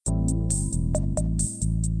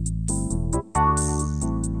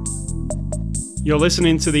You're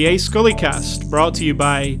listening to the A Scully Cast, brought to you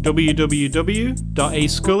by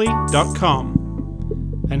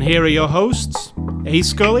www.ascully.com. And here are your hosts, A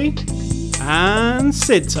Scully and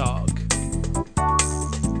Sid Talk.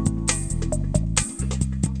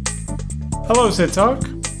 Hello, Sid Talk.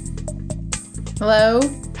 Hello.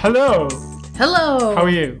 Hello. Hello. How are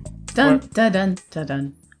you? Dun dun dun dun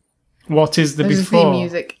dun. What is the There's before? theme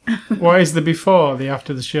music. What is the before, the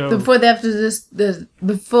after the show? Before the after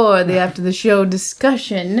the show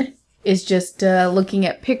discussion is just looking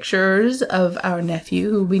at pictures of our nephew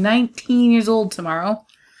who will be 19 years old tomorrow.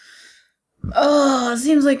 Oh,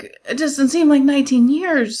 it doesn't seem like 19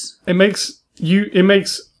 years. It makes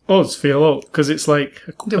us feel old because it's like.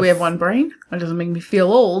 Do we have one brain? It doesn't make me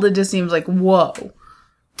feel old. It just seems like whoa.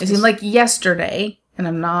 It seemed like yesterday, and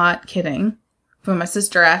I'm not kidding, when my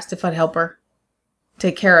sister asked if I'd help her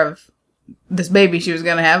take care of this baby she was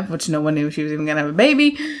going to have, which no one knew she was even going to have a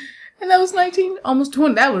baby. And that was 19, almost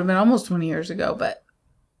 20. That would have been almost 20 years ago, but.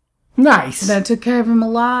 Nice. Then I took care of him a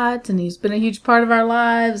lot, and he's been a huge part of our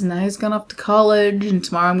lives. And now he's gone off to college, and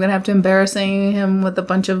tomorrow I'm going to have to embarrassing him with a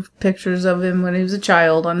bunch of pictures of him when he was a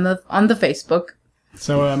child on the Facebook.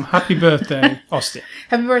 So, happy birthday, Austin.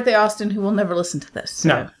 Happy birthday, Austin, who will never listen to this. So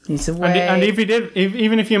No. he's away. And if he did,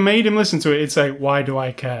 even if you made him listen to it, it'd say, why do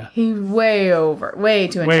I care? He's way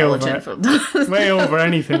too intelligent for way over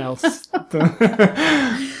anything else.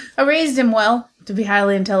 I raised him well to be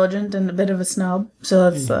highly intelligent and a bit of a snob, so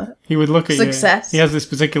that's he would look at success. You. He has this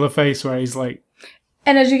particular face where he's like...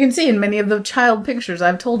 And as you can see in many of the child pictures,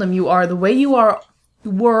 I've told him, you are the way you were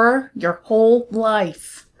your whole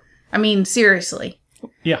life. I mean, seriously.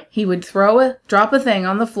 Yeah. He would drop a thing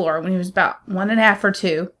on the floor when he was about 1.5 or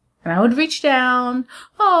 2, and I would reach down,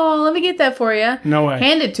 oh, let me get that for you. No way.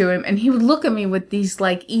 Hand it to him, and he would look at me with these,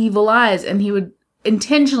 like, evil eyes, and he would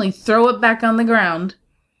intentionally throw it back on the ground,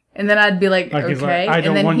 and then I'd be like okay,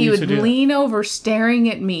 and then he would lean over staring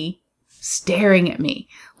at me,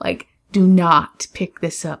 like, do not pick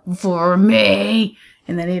this up for me,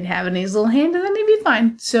 and then he'd have it in his little hand, and then he'd be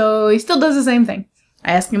fine. So he still does the same thing.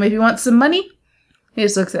 I ask him if he wants some money. He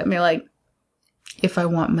just looks at me like, if I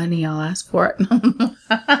want money, I'll ask for it.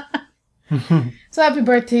 So happy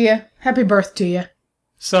birth to you. Happy birth to you.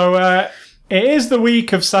 So it is the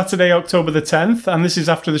week of Saturday, October the 10th, and this is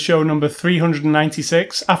After the Show number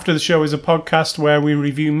 396. After the Show is a podcast where we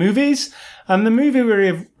review movies, and the movie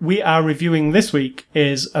we are reviewing this week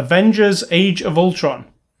is Avengers Age of Ultron,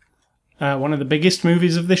 one of the biggest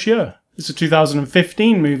movies of this year. It's a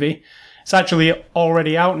 2015 movie. It's actually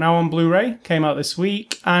already out now on Blu-ray, came out this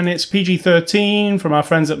week, and it's PG-13 from our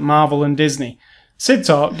friends at Marvel and Disney. Sid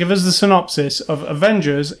Talk, give us the synopsis of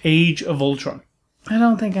Avengers Age of Ultron. I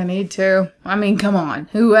don't think I need to. I mean, come on.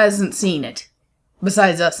 Who hasn't seen it?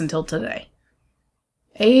 Besides us until today.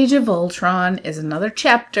 Age of Ultron is another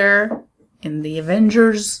chapter in the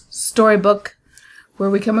Avengers storybook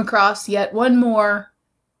where we come across yet one more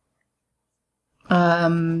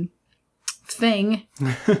thing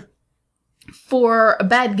for a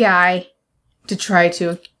bad guy to try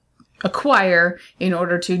to acquire in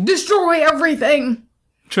order to destroy everything.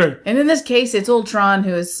 True. And in this case, it's Ultron,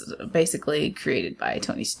 who is basically created by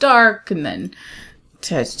Tony Stark, and then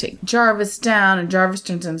tries to take Jarvis down, and Jarvis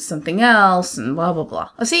turns into something else, and blah, blah, blah.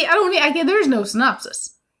 See, there's no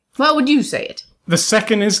synopsis. What would you say it? The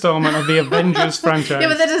second installment of the Avengers franchise. Yeah,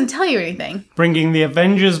 but that doesn't tell you anything. Bringing the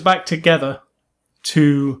Avengers back together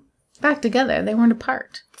to... Back together. They weren't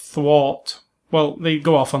apart. Thwart. Well, they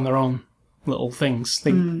go off on their own little things.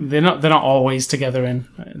 They're not always together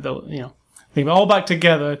they're all back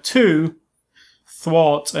together to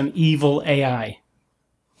thwart an evil AI.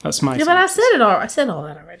 That's my. Yeah, but I said all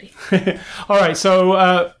that already. All right,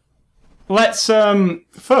 so let's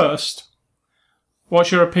first.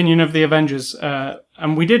 What's your opinion of the Avengers?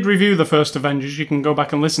 And we did review the first Avengers. You can go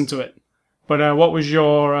back and listen to it. But what was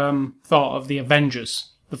your thought of the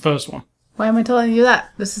Avengers, the first one? Why am I telling you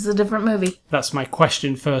that? This is a different movie. That's my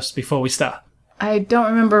question first before we start. I don't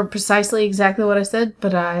remember precisely exactly what I said,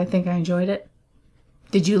 but I think I enjoyed it.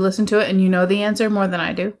 Did you listen to it and you know the answer more than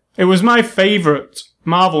I do? It was my favourite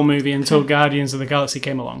Marvel movie until Guardians of the Galaxy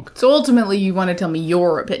came along. So ultimately you want to tell me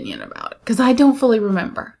your opinion about it, because I don't fully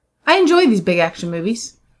remember. I enjoy these big action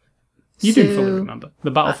movies. You do fully remember.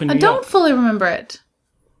 The Battle for New York. I don't fully remember it.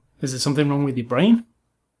 Is there something wrong with your brain?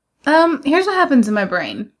 Here's what happens in my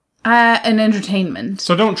brain. An entertainment.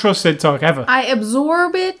 So don't trust Sid Talk ever. I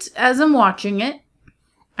absorb it as I'm watching it.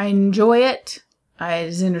 I enjoy it.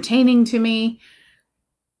 It's entertaining to me.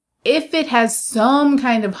 If it has some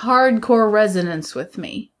kind of hardcore resonance with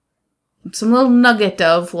me, some little nugget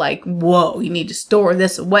of like, whoa, you need to store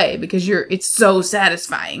this away because it's so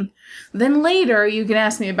satisfying. Then later you can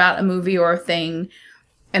ask me about a movie or a thing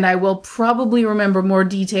and I will probably remember more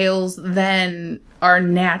details than are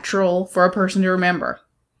natural for a person to remember.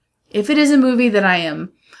 If it is a movie that I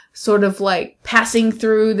am sort of like passing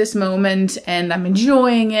through this moment and I'm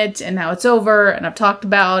enjoying it and now it's over and I've talked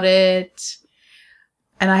about it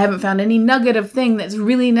and I haven't found any nugget of thing that's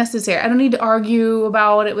really necessary. I don't need to argue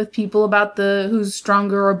about it with people about who's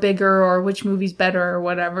stronger or bigger or which movie's better or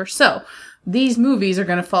whatever. So these movies are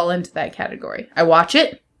going to fall into that category. I watch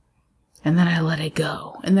it and then I let it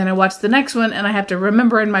go. And then I watch the next one and I have to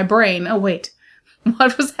remember in my brain, oh wait,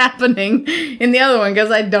 what was happening in the other one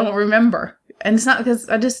because I don't remember. And it's not because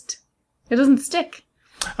it doesn't stick.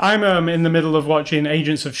 I'm in the middle of watching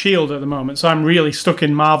Agents of S.H.I.E.L.D. at the moment, so I'm really stuck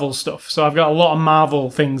in Marvel stuff. So I've got a lot of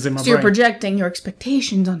Marvel things in my brain. So you're projecting your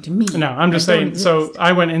expectations onto me. No, I'm just saying, so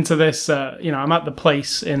I went into this, I'm at the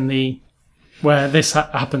place where this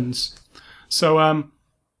happens. So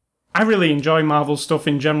I really enjoy Marvel stuff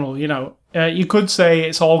in general, You could say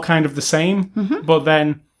it's all kind of the same, but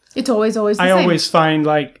then... It's always the same. I always find,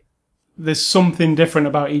 like, there's something different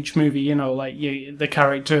about each movie, like the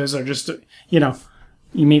characters are just,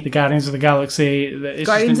 you meet the Guardians of the Galaxy.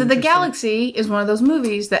 Guardians of the Galaxy is one of those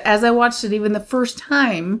movies that as I watched it even the first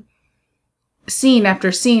time, scene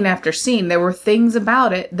after scene after scene, there were things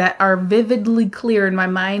about it that are vividly clear in my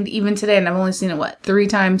mind even today. And I've only seen it, 3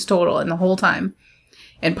 times total in the whole time.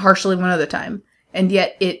 And partially one other time. And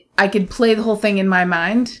yet I could play the whole thing in my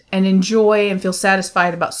mind and enjoy and feel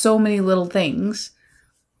satisfied about so many little things.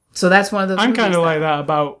 So that's one of those I'm kind of like that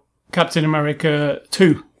about Captain America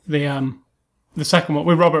 2, the second one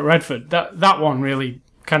with Robert Redford. That one really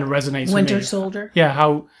kind of resonates with me. Winter Soldier. Yeah,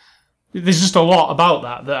 how there's just a lot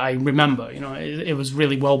about that I remember. It was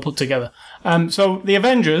really well put together. So the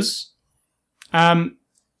Avengers, I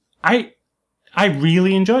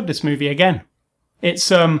really enjoyed this movie again.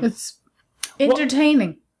 It's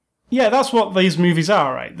entertaining. Yeah, that's what these movies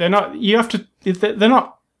are, right? They're not. They're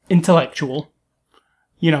not intellectual.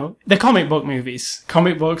 They're comic book movies.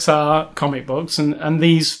 Comic books are comic books, and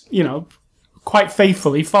these, quite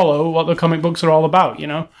faithfully follow what the comic books are all about,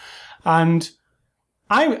 And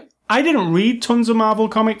I didn't read tons of Marvel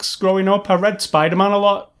comics growing up. I read Spider-Man a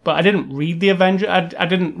lot, but I didn't read the Avengers. I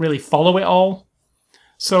didn't really follow it all.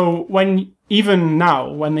 So even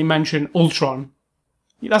now, when they mention Ultron,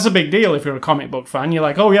 that's a big deal if you're a comic book fan. You're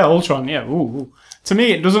like, oh yeah, Ultron, yeah, ooh. To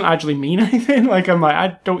me, it doesn't actually mean anything.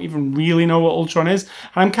 I don't even really know what Ultron is.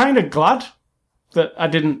 And I'm kind of glad that I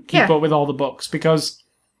didn't keep up with all the books, because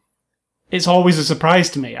it's always a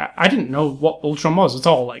surprise to me. I didn't know what Ultron was at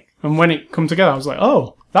all. And when it come together, I was like,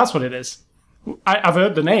 oh, that's what it is. I've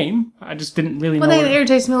heard the name. I just didn't really know. One thing that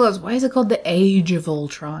irritates me is, why is it called the Age of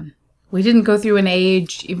Ultron? We didn't go through an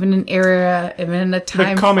age, even an era, even a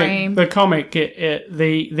time frame. The comic,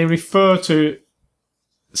 they refer to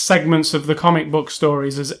segments of the comic book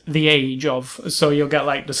stories as the age of. So you'll get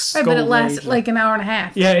like the Skull but it lasts like an hour and a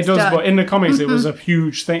half. Yeah, it does. Done. But in the comics, it was a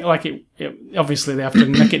huge thing. Obviously, they have to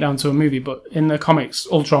make it down to a movie. But in the comics,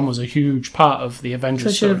 Ultron was a huge part of the Avengers. So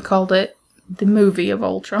I should have called it the movie of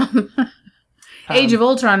Ultron. Age of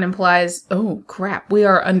Ultron implies, oh crap, we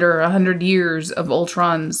are under 100 years of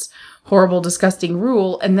Ultron's horrible, disgusting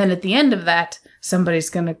rule, and then at the end of that, somebody's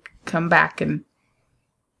going to come back and,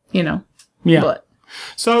 Yeah. But.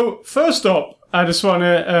 So, first up, I just want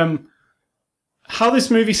to... how this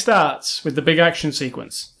movie starts with the big action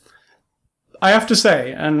sequence. I have to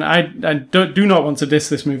say, and I do not want to diss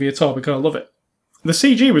this movie at all because I love it, the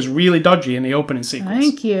CG was really dodgy in the opening sequence.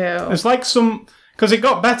 Thank you. It's like because it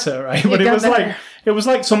got better, right? But it was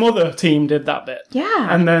like some other team did that bit.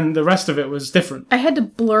 Yeah. And then the rest of it was different. I had to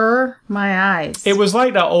blur my eyes. It was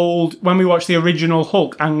like that when we watched the original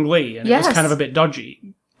Hulk, Ang Lee, and it was kind of a bit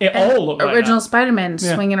dodgy. It all looked like original Spider-Man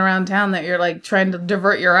swinging around town that you're like trying to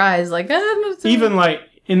divert your eyes, like even like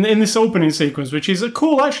in this opening sequence, which is a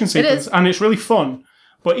cool action sequence, and it's really fun.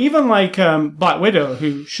 But even like Black Widow,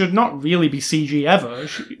 who should not really be CG ever,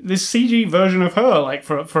 this CG version of her, like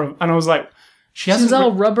and I was like, she's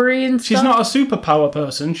all rubbery and stuff. She's not a superpower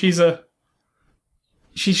person.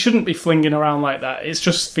 She shouldn't be flinging around like that. It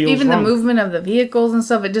just feels even wrong. The movement of the vehicles and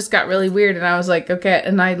stuff, it just got really weird. And I was like, okay.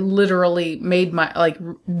 And I literally made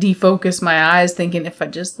defocus my eyes, thinking if I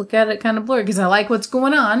just look at it kind of blurry, because I like what's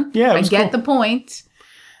going on. Yeah, I get the point.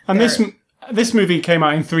 And this movie came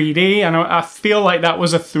out in 3D, and I feel like that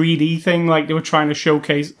was a 3D thing, like they were trying to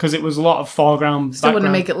showcase, because it was a lot of foreground. Still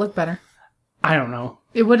wouldn't make it look better. I don't know.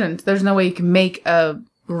 It wouldn't. There's no way you can make a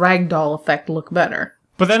ragdoll effect look better.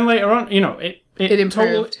 But then later on, it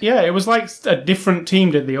improved. It was like a different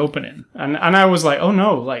team did the opening. And I was like, oh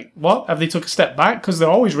no, like, what? Have they took a step back? Because they're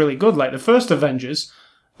always really good. Like, the first Avengers,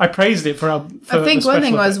 I praised it for I think one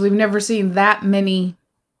thing was we've never seen that many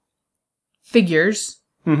figures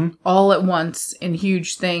all at once in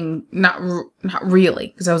huge thing. Not really,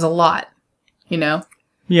 because that was a lot, you know?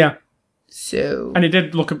 Yeah. So... And it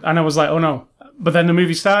did look... And I was like, oh no. But then the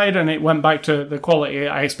movie started and it went back to the quality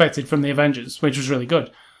I expected from the Avengers, which was really good.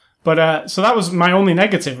 But, so that was my only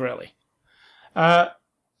negative, really. I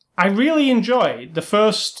really enjoyed the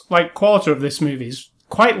first, like, quarter of this movie. It's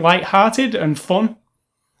quite light-hearted and fun.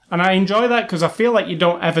 And I enjoy that because I feel like you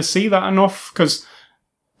don't ever see that enough. Because,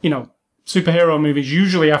 you know, superhero movies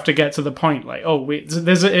usually have to get to the point, like, oh,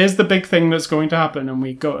 here's the big thing that's going to happen, and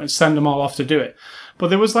we go and send them all off to do it. But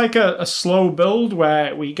there was like a slow build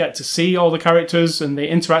where we get to see all the characters and they're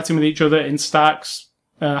interacting with each other in Stark's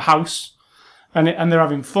house. And they're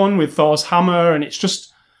having fun with Thor's hammer, and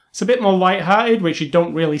it's a bit more light-hearted, which you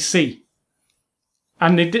don't really see.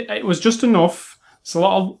 And it was just enough.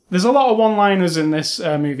 There's a lot of one-liners in this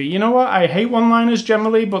movie. You know what? I hate one-liners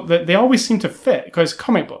generally, but they always seem to fit, because it's a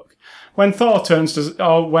comic book. When Thor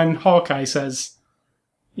or when Hawkeye says,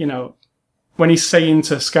 you know, when he's saying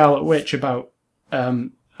to Scarlet Witch about,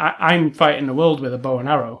 I'm fighting the world with a bow and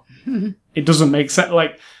arrow, it doesn't make sense,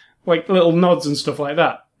 like little nods and stuff like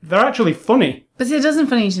that. They're actually funny. But see, it doesn't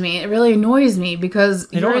funny to me. It really annoys me because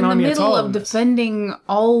you're in the middle of defending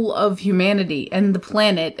all of humanity and the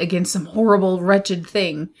planet against some horrible, wretched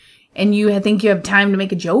thing, and you think you have time to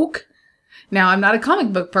make a joke? Now, I'm not a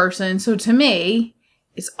comic book person, so to me,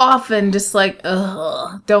 it's often just like,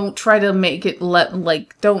 ugh, don't try to make it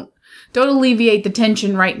don't alleviate the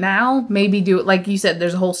tension right now. Maybe do it, like you said,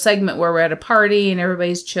 there's a whole segment where we're at a party and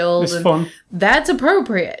everybody's chilled. It's fun. That's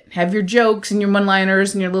appropriate. Have your jokes and your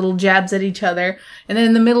one-liners and your little jabs at each other. And then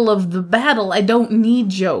in the middle of the battle, I don't need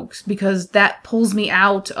jokes because that pulls me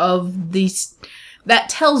out of these. That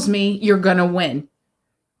tells me you're gonna win.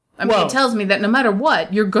 I mean, it tells me that no matter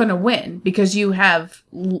what, you're gonna win because you have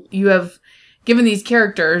given these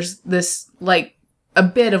characters this, like, a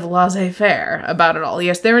bit of laissez-faire about it all.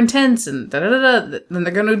 Yes, they're intense and then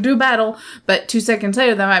they're going to do battle, but 2 seconds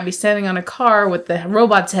later they might be standing on a car with the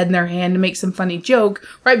robot's head in their hand to make some funny joke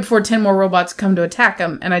right before 10 more robots come to attack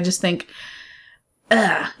them. And I just think,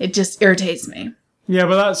 it just irritates me. Yeah,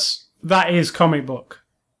 but that is comic book.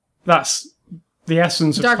 That's the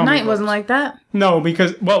essence of Dark comic Knight books. wasn't like that. No,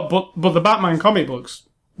 because, but the Batman comic books,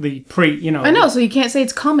 I know, so you can't say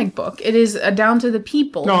it's comic book. It is down to the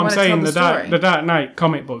people. No, I'm saying the Dark Knight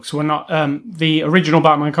comic books were not, the original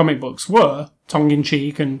Batman comic books were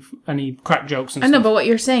tongue-in-cheek and he cracked jokes and stuff. I know, but what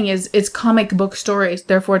you're saying is it's comic book stories,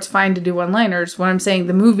 therefore it's fine to do one-liners. What I'm saying,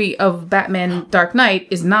 the movie of Batman Dark Knight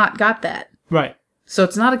is not got that. Right. So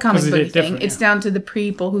it's not a comic book thing. It's down to the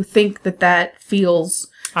people who think that feels...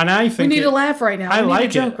 And I think... We need to laugh right now. I like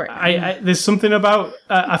it. Joke right now. There's something about...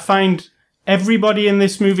 I find... Everybody in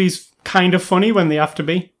this movie's kind of funny when they have to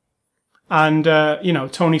be. And,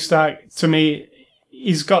 Tony Stark, to me,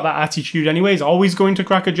 he's got that attitude anyway. He's always going to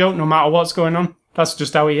crack a joke no matter what's going on. That's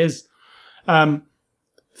just how he is.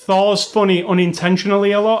 Thor's funny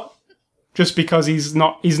unintentionally a lot, just because he's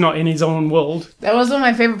not in his own world. That was one of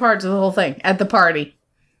my favorite parts of the whole thing, at the party.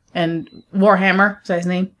 And Warhammer, is that his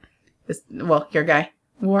name? Your guy.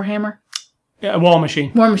 Warhammer? Yeah, War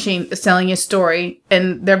Machine. War Machine is telling a story,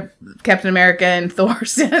 and they're Captain America and Thor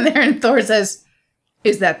standing there, and Thor says,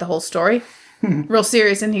 "Is that the whole story?" Real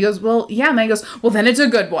serious, and he goes, "Well, yeah." And he goes, "Well, then it's a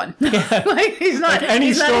good one." Yeah. Like he's not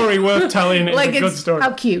any story worth telling is a good story.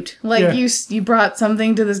 How cute! Like you brought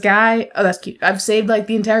something to this guy. Oh, that's cute. I've saved like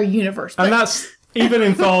the entire universe. And that's even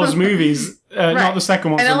in Thor's movies. Right. Not the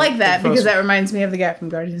second one. And I like that because that reminds me of the guy from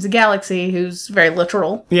Guardians of the Galaxy who's very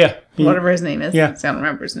literal. Yeah. Whatever his name is. Yeah. I don't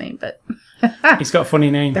remember his name, but... He's got a funny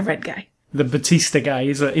name. The red guy. The Batista guy.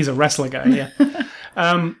 He's a wrestler guy,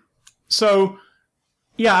 yeah. So,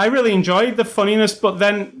 yeah, I really enjoyed the funniness, but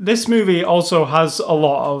then this movie also has a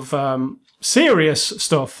lot of serious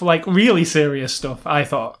stuff, like really serious stuff, I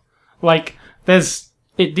thought. Like,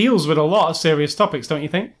 it deals with a lot of serious topics, don't you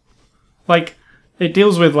think? Like, it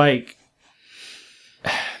deals with, like...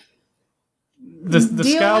 the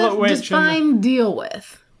Scarlet Witch. Deal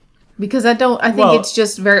with. Because I think it's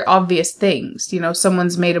just very obvious things.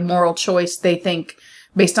 Someone's made a moral choice, they think,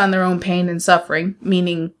 based on their own pain and suffering,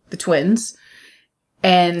 meaning the twins.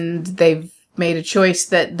 And they've made a choice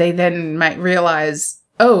that they then might realize,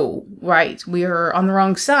 oh, right, we are on the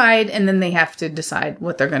wrong side, and then they have to decide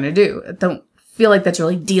what they're going to do. I don't feel like that's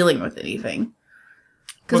really dealing with anything.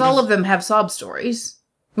 Because all of them have sob stories.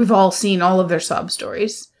 We've all seen all of their sob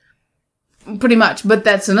stories. Pretty much, but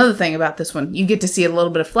that's another thing about this one. You get to see a little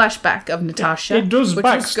bit of flashback of Natasha. It does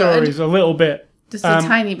backstories a little bit. Just a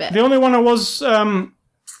tiny bit. The only one I was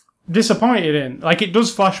disappointed in, like it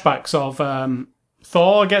does flashbacks of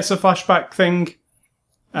Thor gets a flashback thing.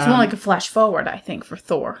 It's more like a flash forward, I think, for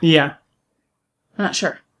Thor. Yeah. I'm not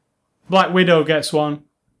sure. Black Widow gets one.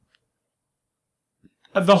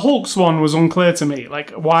 The Hulk's one was unclear to me.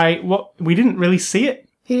 Like, why? What? We didn't really see it.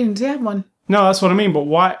 He didn't have one. No, that's what I mean. But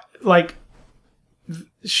why? Like,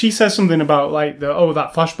 she says something about like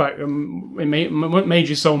that flashback. It made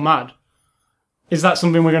you so mad. Is that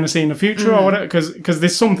something we're going to see in the future or whatever? Because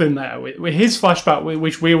there's something there with his flashback,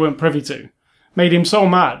 which we weren't privy to, made him so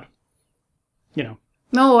mad. You know.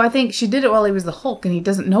 No, I think she did it while he was the Hulk, and he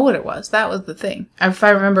doesn't know what it was. That was the thing, if I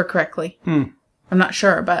remember correctly. I'm not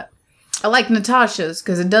sure, but I like Natasha's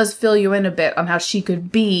because it does fill you in a bit on how she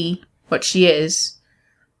could be what she is.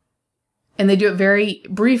 And they do it very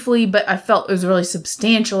briefly, but I felt it was really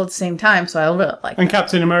substantial at the same time, so I really like it. And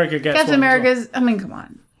Captain America gets Captain America's, I mean, come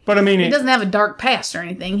on. But I mean... He doesn't have a dark past or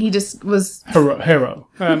anything. He just was... Hero.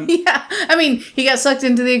 Yeah. I mean, he got sucked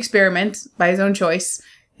into the experiment by his own choice,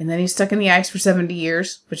 and then he's stuck in the ice for 70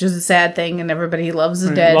 years, which is a sad thing, and everybody he loves is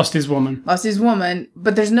dead. Lost his woman.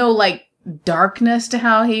 But there's no, like, darkness to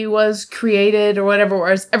how he was created or whatever,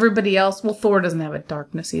 whereas everybody else... Well, Thor doesn't have a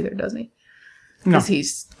darkness either, does he? Because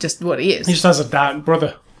he's just what he is. He just has a dark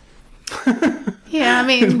brother. Yeah, I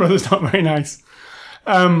mean... His brother's not very nice.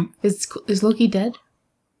 Is Loki dead?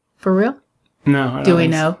 For real? No, I don't Do we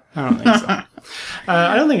know? I don't think so.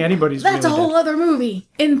 I don't think anybody's That's really a whole dead. other movie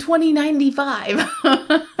in 2095.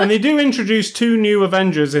 And they do introduce 2 new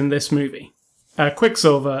Avengers in this movie.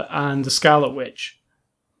 Quicksilver and the Scarlet Witch.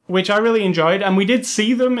 Which I really enjoyed. And we did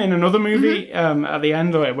see them in another movie at the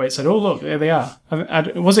end where it said, oh, look, there they are.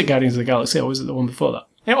 Was it Guardians of the Galaxy or was it the one before that?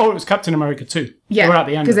 Oh, it was Captain America 2. Yeah, they were at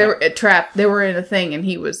the end because they were trapped. They were in a thing, and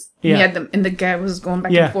he had them, and the guy was going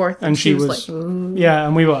back and forth, and she was like, ooh. Yeah,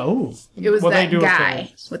 and we were like, ooh. It was that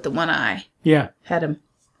guy with the one eye. Yeah, had him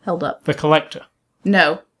held up. The Collector.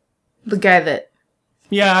 No, the guy that.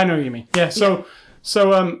 Yeah, I know what you mean. Yeah, so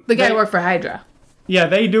the guy who worked for Hydra. Yeah,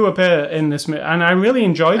 they do appear in this, and I really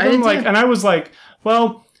enjoyed them. And I was like,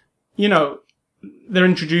 well, you know, they're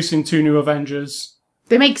introducing 2 new Avengers.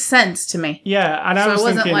 They make sense to me. Yeah, and I was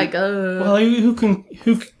thinking, like, well,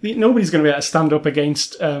 nobody's going to be able to stand up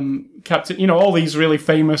against Captain, you know, all these really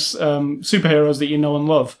famous superheroes that you know and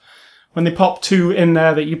love. When they pop 2 in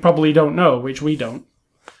there that you probably don't know, which we don't,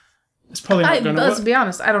 it's probably not going to work. Let's be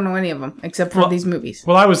honest, I don't know any of them except for these movies.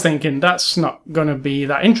 Well, I was thinking that's not going to be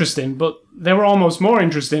that interesting, but they were almost more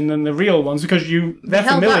interesting than the real ones because they're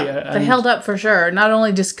familiar. They held up for sure, not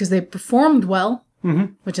only just because they performed well,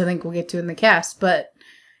 which I think we'll get to in the cast, but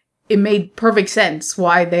it made perfect sense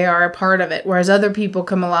why they are a part of it. Whereas other people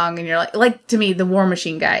come along and you're like to me, the War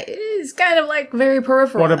Machine guy is kind of like very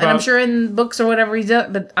peripheral. And I'm sure in books or whatever he's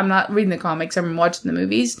done, but I'm not reading the comics. I'm watching the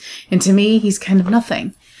movies. And to me, he's kind of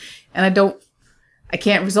nothing. And I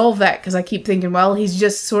can't resolve that because I keep thinking, well, he's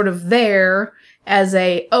just sort of there as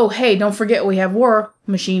oh, hey, don't forget we have War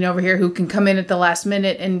Machine over here who can come in at the last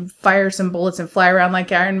minute and fire some bullets and fly around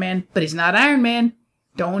like Iron Man. But he's not Iron Man.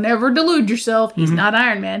 Don't ever delude yourself. He's not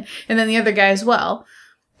Iron Man. And then the other guy as well,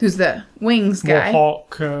 who's the wings guy.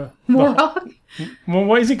 Warhawk. Warhawk? Well,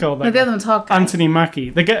 what is he called? The other one's Hawkeye. Anthony Mackie.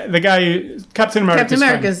 The guy who... Captain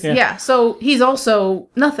America's friend. Yeah. So he's also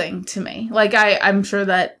nothing to me. Like, I'm sure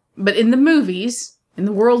that... But in the movies, in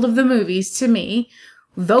the world of the movies, to me,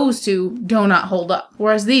 those 2 do not hold up.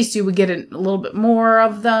 Whereas these 2, we get a little bit more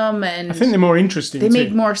of them, and... I think they're more interesting, They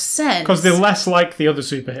make more sense. Because they're less like the other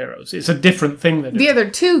superheroes. It's a different thing that the other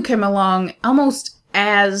 2 came along almost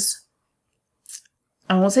as...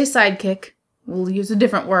 I won't say sidekick. We'll use a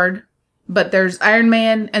different word. But there's Iron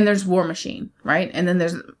Man, and there's War Machine, right? And then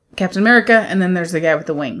there's Captain America, and then there's the guy with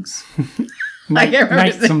the wings. I can't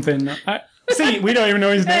remember something. See, we don't even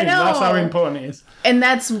know his name. That's how important it is. And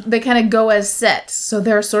they kind of go as sets. So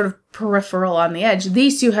they're sort of peripheral on the edge.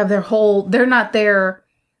 These 2 have they're not there,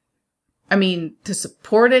 I mean, to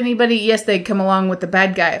support anybody. Yes, they come along with the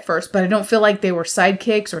bad guy at first, but I don't feel like they were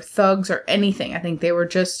sidekicks or thugs or anything. I think they were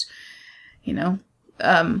just, you know,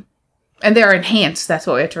 and they're enhanced. That's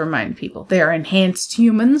what we have to remind people. They are enhanced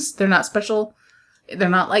humans. They're not special. They're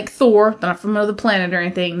not like Thor. They're not from another planet or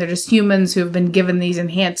anything. They're just humans who have been given these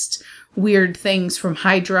enhanced weird things from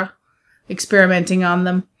Hydra, experimenting on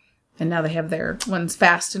them, and now they have their ones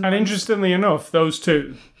fast. And interestingly enough, those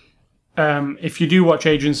 2, if you do watch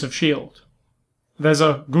Agents of S.H.I.E.L.D., there's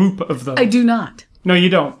a group of them. I do not. No, you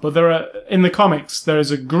don't. But in the comics, there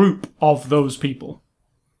is a group of those people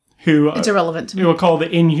who it's irrelevant to me. Who are called the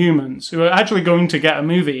Inhumans, who are actually going to get a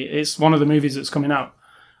movie. It's one of the movies that's coming out.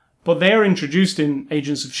 But they are introduced in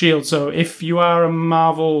Agents of S.H.I.E.L.D. So if you are a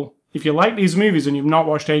Marvel, if you like these movies and you've not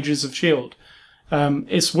watched Agents of S.H.I.E.L.D.,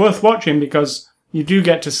 it's worth watching because you do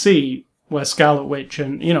get to see where Scarlet Witch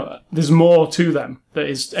and, there's more to them that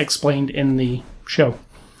is explained in the show.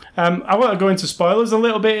 I want to go into spoilers a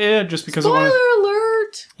little bit here just because Spoiler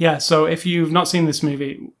alert! Yeah, so if you've not seen this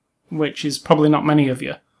movie, which is probably not many of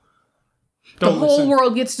you, the whole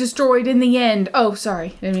world gets destroyed in the end. Oh,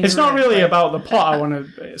 sorry. It's not really about the plot I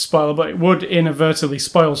want to spoil, but it would inadvertently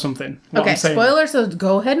spoil something. Okay, spoiler, so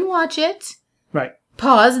go ahead and watch it. Right.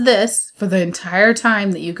 Pause this for the entire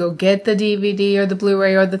time that you go get the DVD or the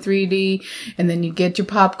Blu-ray or the 3D, and then you get your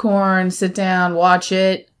popcorn, sit down, watch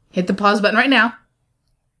it, hit the pause button right now.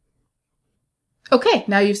 Okay,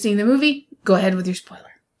 now you've seen the movie, go ahead with your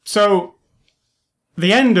spoiler. So,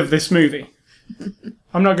 the end of this movie...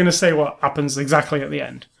 I'm not going to say what happens exactly at the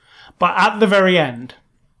end. But at the very end,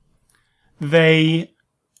 they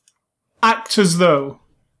act as though,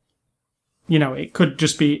 it could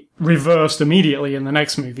just be reversed immediately in the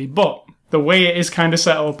next movie. But the way it is kind of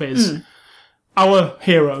set up is our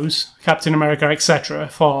heroes, Captain America, etc.,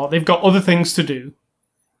 they've got other things to do.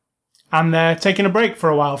 And they're taking a break for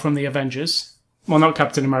a while from the Avengers. Well, not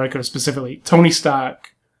Captain America specifically. Tony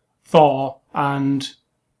Stark, Thor, and...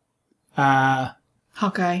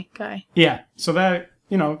 Hawkeye guy. Yeah, so they're,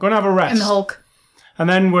 going to have a rest. And the Hulk. And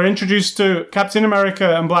then we're introduced to Captain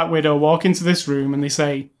America and Black Widow walk into this room and they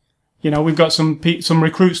say, we've got some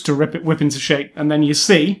recruits to whip into shape. And then you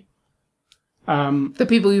see... the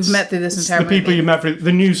people you've met through this entire movie. The people you've met through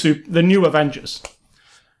the new Avengers.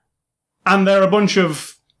 And they're a bunch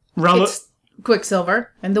of... It's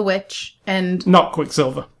Quicksilver and the Witch and... Not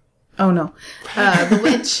Quicksilver. Oh, no. The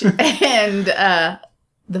Witch and...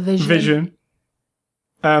 the Vision.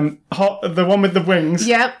 The one with the wings.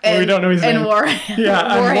 Yep. We don't know his name. And War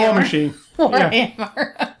Machine. Warhammer.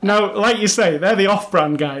 Yeah. Now, like you say, they're the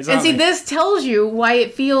off-brand guys, and see, this tells you why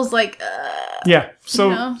it feels like... yeah.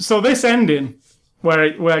 So this ending,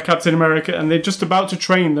 where Captain America, and they're just about to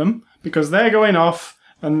train them, because they're going off,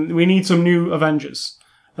 and we need some new Avengers.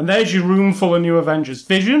 And there's your room full of new Avengers.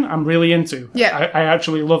 Vision, I'm really into. Yeah. I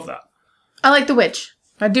actually love that. I like the Witch.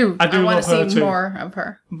 I do. I want to see too. more of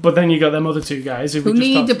her. But then you got them other two guys who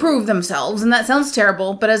need to prove themselves, and that sounds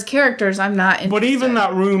terrible. But as characters, I'm not interested. But even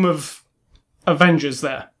that room of Avengers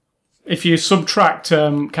there, if you subtract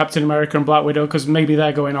Captain America and Black Widow, because maybe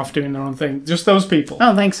they're going off doing their own thing, just those people. I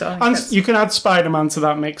don't think so. And you can add Spider-Man to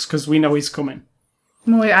that mix because we know he's coming.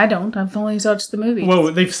 Wait, I don't. I've only watched the movies.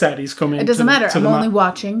 Well, they've said he's coming. It doesn't matter. I'm only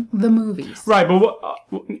watching the movies. Right, but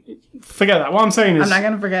forget that. What I'm saying is... I'm not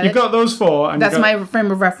going to forget You've got those four. And that's my frame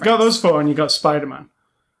of reference. You got those four and you got Spider-Man.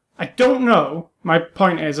 I don't know. My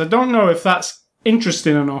point is, I don't know if that's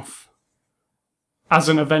interesting enough as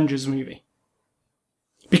an Avengers movie.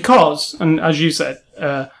 Because, and as you said,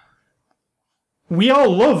 we all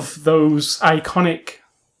love those iconic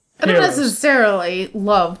I don't necessarily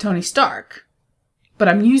love Tony Stark. But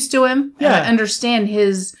I'm used to him, and I understand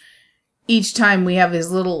each time we have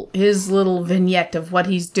his little vignette of what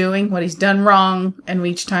he's doing, what he's done wrong, and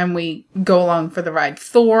each time we go along for the ride.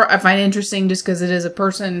 Thor, I find interesting just because it is a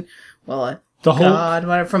person, god,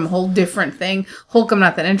 whatever, from a whole different thing. Hulk, I'm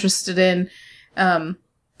not that interested in. So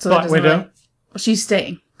Black Widow. She's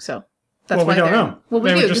staying, so that's why we don't know. Well,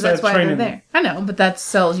 we do, because that's why they're there. I know, but that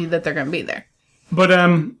tells you that they're going to be there. But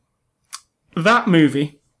that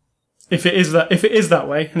movie... If it is that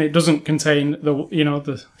way, and it doesn't contain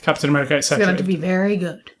the Captain America, etc., it's going to be very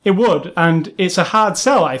good. It would, and it's a hard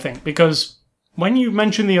sell, I think, because when you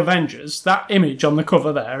mention the Avengers, that image on the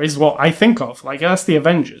cover there is what I think of. Like, that's the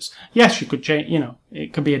Avengers. Yes, you could change.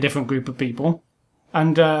 It could be a different group of people,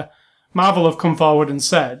 and Marvel have come forward and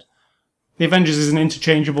said the Avengers is an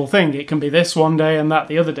interchangeable thing. It can be this one day and that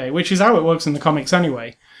the other day, which is how it works in the comics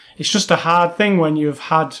anyway. It's just a hard thing when you've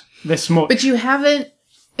had this much. But you haven't.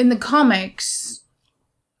 In the comics,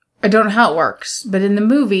 I don't know how it works, but in the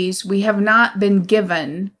movies, we have not been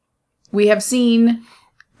given... We have seen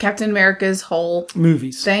Captain America's whole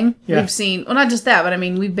movies thing. Yeah. We've seen... Well, not just that, but I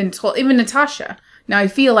mean, we've been told... Even Natasha. Now, I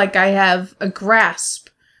feel like I have a grasp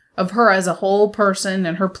of her as a whole person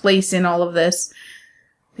and her place in all of this.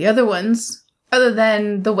 The other ones, other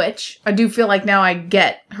than the Witch, I do feel like now I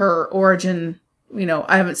get her origin.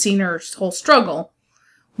 I haven't seen her whole struggle,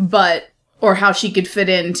 but... Or how she could fit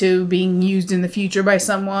into being used in the future by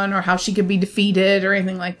someone, or how she could be defeated, or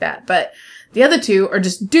anything like that. But the other two are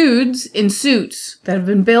just dudes in suits that have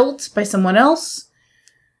been built by someone else.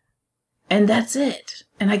 And that's it.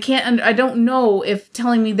 And I don't know if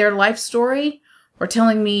telling me their life story or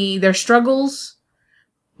telling me their struggles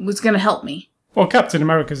was going to help me. Well, Captain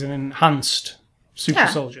America's an enhanced super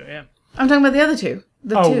soldier, yeah. I'm talking about the other two.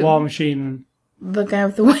 War Machine. The guy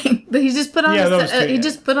with the wing. He just put on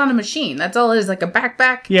just put on a machine. That's all it is, like a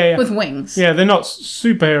backpack with wings. Yeah, they're not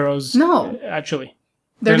superheroes. No. Actually.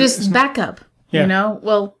 They're just backup. Yeah. You know?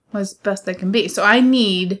 Well, as best they can be. So I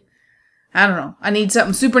need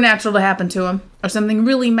something supernatural to happen to him. Or something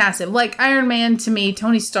really massive. Like Iron Man, to me,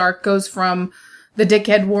 Tony Stark goes from the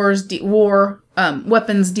dickhead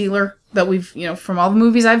weapons dealer that we've, from all the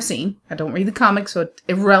movies I've seen. I don't read the comics, so it's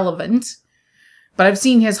irrelevant. But I've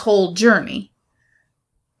seen his whole journey.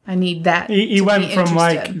 I need that. He went from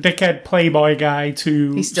dickhead playboy guy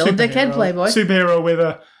to he's still a dickhead playboy superhero with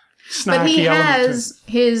a snarky but he has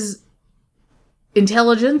his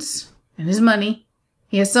intelligence and his money.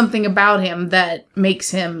 He has something about him that makes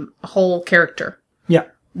him a whole character. Yeah,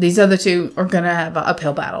 these other two are gonna have an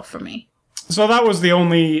uphill battle for me. So that was the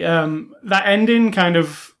only that ending kind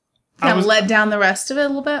of let down the rest of it a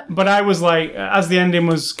little bit. But I was like, as the ending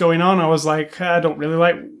was going on, I was like, I don't really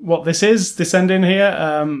like what this ending here.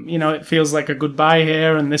 It feels like a goodbye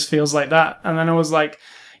here, and this feels like that. And then I was like,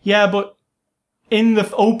 yeah, but in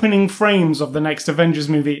the opening frames of the next Avengers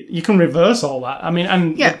movie, you can reverse all that. I mean,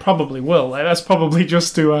 and it probably will. Like, that's probably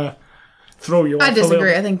just to throw you off. I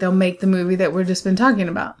disagree. I think they'll make the movie that we've just been talking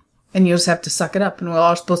about. And you just have to suck it up, and we're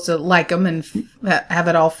all supposed to like them and have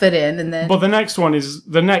it all fit in, and then... But the next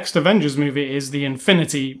Avengers movie is the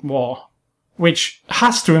Infinity War, which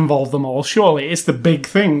has to involve them all, surely. It's the big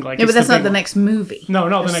thing. But that's not the next movie. No,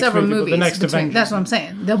 not the next movie, but the next Avengers. That's what I'm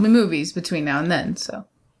saying. There'll be movies between now and then, so...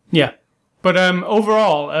 Yeah. But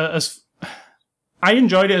overall, I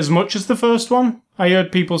enjoyed it as much as the first one. I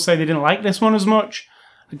heard people say they didn't like this one as much.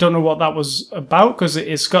 I don't know what that was about, because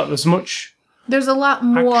it's got as much... There's a lot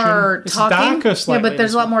more talking. Darker slightly, but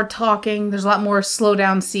there's a lot more talking. There's a lot more slow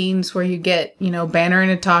down scenes where you get, Banner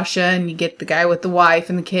and Natasha, and you get the guy with the wife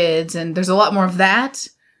and the kids, and there's a lot more of that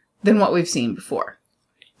than what we've seen before.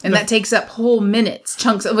 And that takes up whole minutes,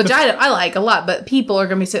 chunks, which I like a lot, but people are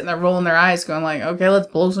going to be sitting there rolling their eyes going like, okay, let's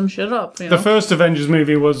blow some shit up. The first Avengers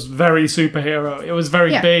movie was very superhero. It was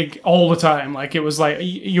very big all the time. Like, it was like,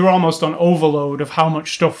 you're almost on overload of how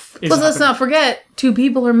much stuff is happening. Let's not forget, 2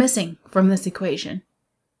 people are missing from this equation.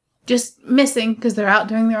 Just missing because they're out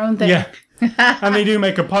doing their own thing. Yeah. And they do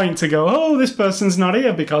make a point to go, oh, this person's not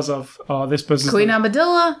here because of, this person's Queen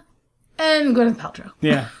Amidala and Gwyneth Paltrow.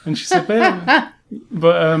 Yeah. And she said,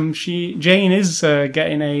 but Jane is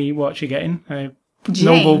getting what's she getting? A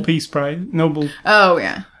Nobel Peace Prize. Oh,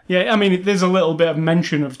 yeah. Yeah, I mean, there's a little bit of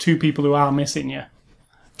mention of 2 people who are missing, yeah.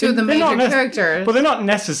 2 of the major characters. But they're not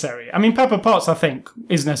necessary. I mean, Pepper Potts, I think,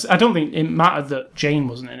 is necessary. I don't think it mattered that Jane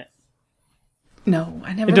wasn't in it. No,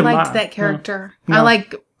 I never liked that character. No.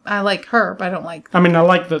 I like her, but I don't like... I mean, I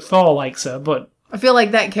like that Thor likes her, but... I feel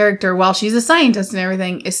like that character, while she's a scientist and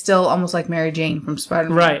everything, is still almost like Mary Jane from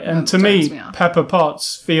Spider-Man. Right, and to me, Pepper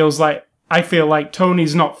Potts feels like... I feel like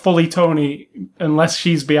Tony's not fully Tony unless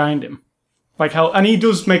she's behind him. Like how, and he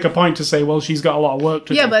does make a point to say, well, she's got a lot of work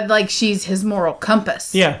to do. Yeah, but like she's his moral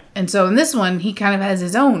compass. Yeah. And so in this one, he kind of has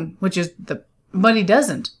his own, but he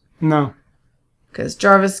doesn't. No. Because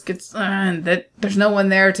Jarvis gets, there's no one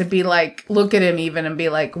there to be like, look at him even and be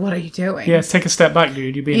like, what are you doing? Yeah, take a step back,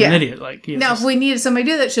 dude. You're being an idiot. Like, now, if we needed somebody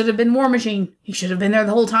to do that, should have been War Machine. He should have been there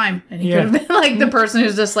the whole time. And he could have been like the person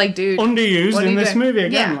who's just like, dude. Underused in this movie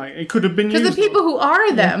again. Like, it could have been used. Because the people who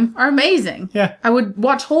are them are amazing. Yeah. I would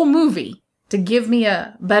watch whole movie to give me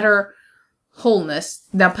a better wholeness.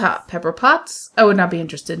 Now, Pepper Potts, I would not be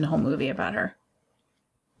interested in a whole movie about her.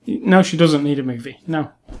 No, she doesn't need a movie.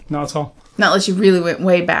 No, not at all. Not unless you really went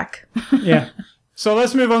way back. Yeah. So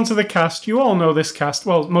let's move on to the cast. You all know this cast.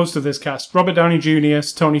 Well, most of this cast. Robert Downey Jr.,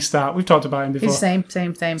 Tony Stark. We've talked about him before. It's the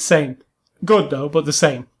same. Same. Good, though, but the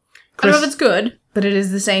same. I don't know if it's good, but it is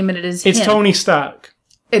the same and it is It's him. Tony Stark.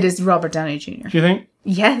 It is Robert Downey Jr. Do you think?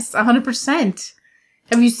 Yes, 100%.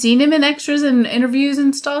 Have you seen him in extras and interviews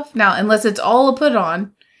and stuff? Now, unless it's all a put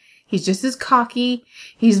on, he's just as cocky.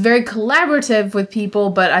 He's very collaborative with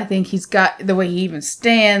people, but I think he's got the way he even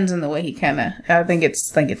stands and the way he kind of... I think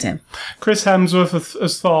it's him. Chris Hemsworth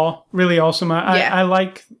as Thor, really awesome. I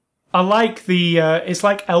like the... it's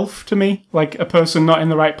like Elf to me, like a person not in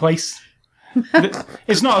the right place.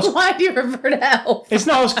 It's not as... Why do you refer to Elf? It's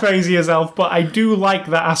not as crazy as Elf, but I do like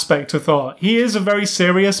that aspect to Thor. He is a very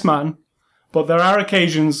serious man, but there are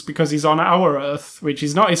occasions, because he's on our Earth, which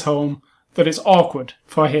is not his home, that it's awkward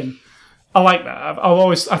for him. I like that.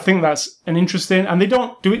 I think that's an interesting, and they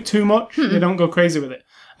don't do it too much. They don't go crazy with it.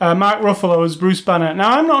 Mark Ruffalo as Bruce Banner.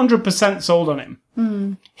 Now, I'm not 100% sold on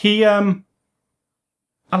him. He, I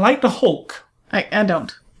like the Hulk. I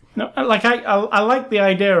don't. No, like I like the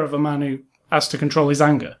idea of a man who has to control his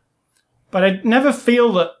anger, but I never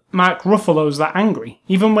feel that Mark Ruffalo's that angry,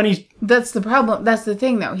 even when he's... That's the problem. That's the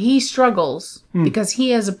thing, though. He struggles because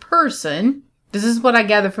he, as a person... This is what I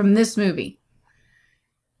gather from this movie.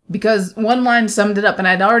 Because one line summed it up, and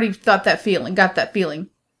I'd already got that feeling.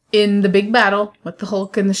 In the big battle with the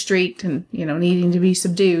Hulk in the street and, needing to be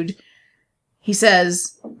subdued, he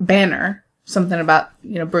says, Banner, something about,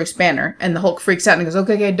 Bruce Banner, and the Hulk freaks out and goes,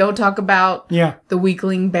 okay, don't talk about the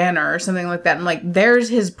weakling Banner or something like that. And like, there's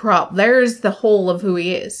his prop. There's the whole of who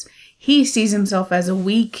he is. He sees himself as a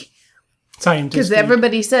weak scientist. Because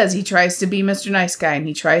everybody says he tries to be Mr. Nice Guy and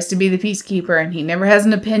he tries to be the peacekeeper and he never has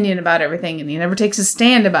an opinion about everything and he never takes a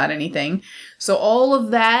stand about anything. So all of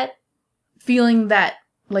that, feeling that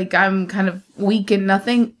like I'm kind of weak and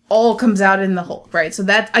nothing, all comes out in the Hulk, right? So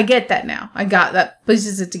that, I get that now. I got that,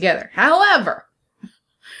 pieces it together. However,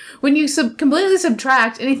 when you completely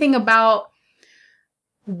subtract anything about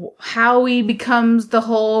how he becomes the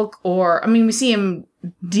Hulk, or, we see him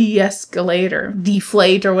de-escalate or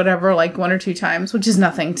deflate or whatever, like 1 or 2 times, which is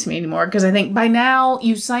nothing to me anymore, because I think by now,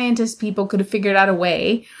 you scientist people could have figured out a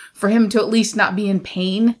way for him to at least not be in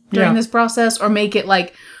pain during this process, or make it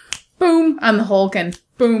like, boom, I'm the Hulk, and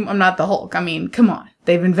boom, I'm not the Hulk. Come on.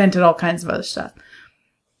 They've invented all kinds of other stuff.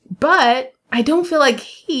 But I don't feel like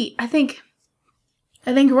I think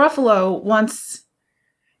Ruffalo wants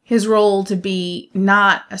his role to be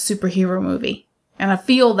not a superhero movie. And I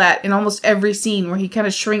feel that in almost every scene where he kind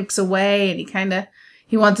of shrinks away and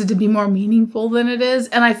he wants it to be more meaningful than it is.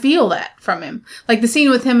 And I feel that from him. Like the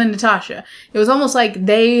scene with him and Natasha. It was almost like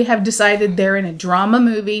they have decided they're in a drama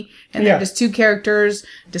movie and they're just 2 characters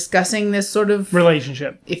discussing this sort of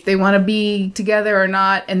relationship. If they want to be together or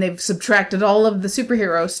not. And they've subtracted all of the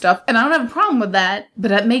superhero stuff. And I don't have a problem with that.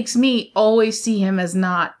 But it makes me always see him as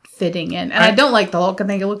not fitting in. And I don't like the Hulk. I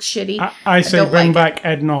think it looks shitty. I say bring back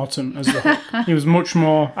Ed Norton as the Hulk. He was much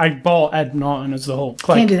more... I bought Ed Norton as the Hulk.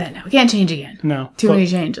 Can't do that now. We can't change again. No. Too many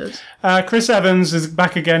changes. Chris Evans is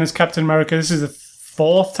back again as Captain America. This is the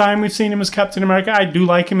 4th time we've seen him as Captain America. I do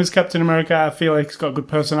like him as Captain America. I feel like he's got a good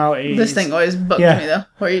personality. This thing always bugs me, though.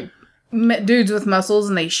 Where you met dudes with muscles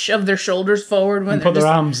and they shove their shoulders forward when they're their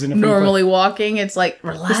arms in normally walking. It's like,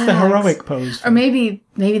 relax. It's the heroic pose. Or maybe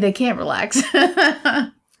they can't relax.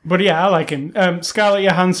 But yeah, I like him. Scarlett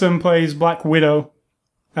Johansson plays Black Widow.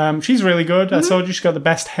 She's really good. Mm-hmm. I told you she's got the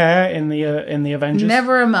best hair in the Avengers.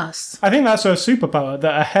 Never a must. I think that's her superpower,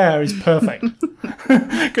 that her hair is perfect.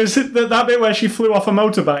 Because that bit where she flew off a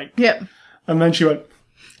motorbike. Yep. And then she went...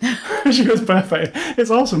 she goes perfect. It's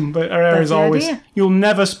awesome, but her hair is always... Idea. You'll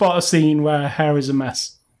never spot a scene where her hair is a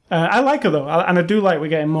mess. I like her, though, and I do like we're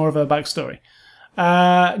getting more of her backstory.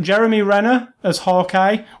 Jeremy Renner as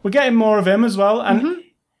Hawkeye. We're getting more of him as well, and...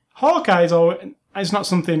 Hawkeye is not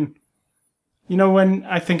something, when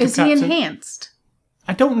I think of Captain... Is he enhanced?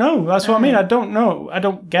 I don't know. That's what I mean. I don't know. I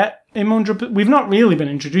don't get him 100%. We've not really been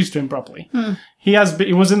introduced to him properly. He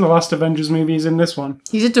was in the last Avengers movie. He's in this one.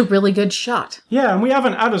 He's just a really good shot. Yeah, and we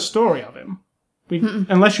haven't had a story of him.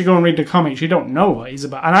 Unless you go and read the comics, you don't know what he's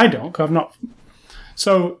about. And I don't, because I've not...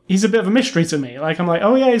 So he's a bit of a mystery to me. Like, I'm like,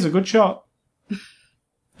 oh yeah, he's a good shot.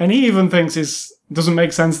 And he even thinks it doesn't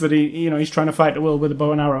make sense that he's trying to fight the world with a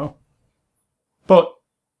bow and arrow. But,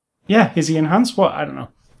 yeah, is he enhanced? What? I don't know.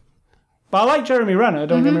 But I like Jeremy Renner,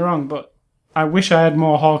 don't get me wrong, but I wish I had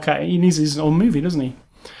more Hawkeye. He needs his own movie, doesn't he?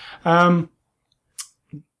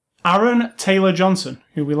 Aaron Taylor-Johnson,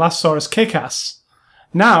 who we last saw as Kick-Ass,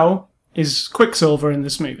 now is Quicksilver in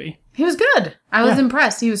this movie. He was good. I was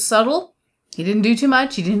impressed. He was subtle. He didn't do too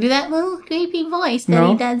much. He didn't do that little creepy voice that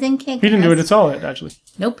he does in Kick-Ass. He didn't do it at all, actually.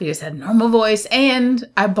 Nope, he just had a normal voice, and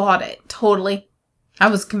I bought it, totally. I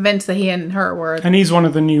was convinced that he and her were... And he's one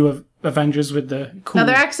of the new Avengers with the cool... Now,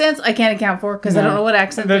 their accents, I can't account for, because I don't know what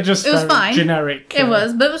accent... They're just it was fine. Generic. It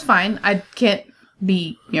was, but it was fine. I can't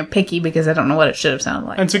be picky, because I don't know what it should have sounded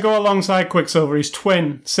like. And to go alongside Quicksilver, his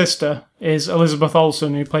twin sister is Elizabeth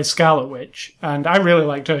Olsen, who plays Scarlet Witch, and I really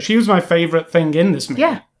liked her. She was my favourite thing in this movie,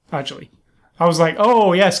 actually. I was like,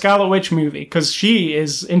 oh, yeah, Scarlet Witch movie, because she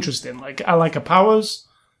is interesting. Like, I like her powers,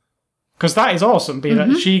 because that is awesome, being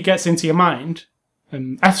that she gets into your mind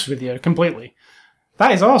and F's with you completely.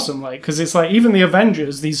 That is awesome, like, because it's like, even the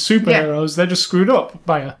Avengers, these superheroes, they're just screwed up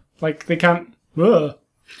by her. Like, they can't,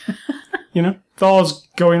 Thor's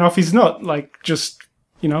going off his nut, like, just,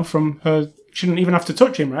 from her, she didn't even have to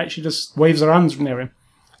touch him, right? She just waves her hands near him.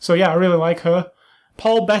 So, yeah, I really like her.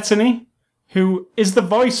 Paul Bettany, who is the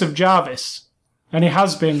voice of Jarvis, and he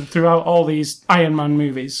has been throughout all these Iron Man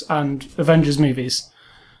movies and Avengers movies.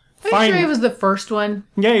 Are you sure he was the first one?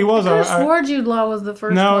 Yeah, he was. I swore Jude Law was the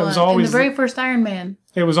first one. No, it was always... in the very first Iron Man.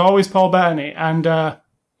 It was always Paul Bettany, and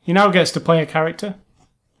he now gets to play a character.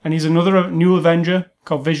 And he's another new Avenger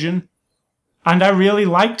called Vision. And I really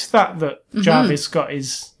liked that Jarvis got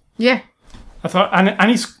his... Yeah. I thought... And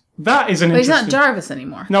he's... That is an but interesting... he's not Jarvis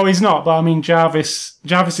anymore. No, he's not. But I mean,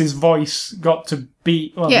 Jarvis's voice got to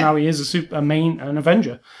be... Well, now he is an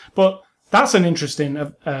Avenger. But that's an interesting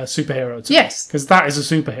superhero too. Yes. Because that is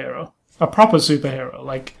a superhero. A proper superhero.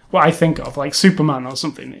 Like what I think of. Like Superman or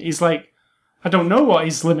something. He's like... I don't know what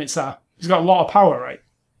his limits are. He's got a lot of power, right?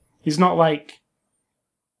 He's not like...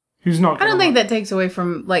 Who's not? I don't think that takes away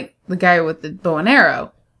from, like, the guy with the bow and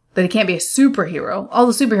arrow. That he can't be a superhero. All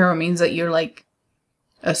the superhero means that you're, like,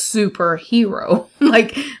 a superhero.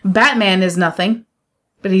 Like, Batman is nothing.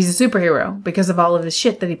 But he's a superhero. Because of all of his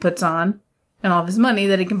shit that he puts on. And all of his money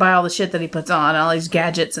that he can buy all the shit that he puts on. And all these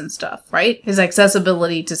gadgets and stuff, right? His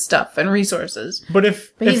accessibility to stuff and resources. But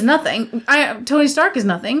he's nothing. Tony Stark is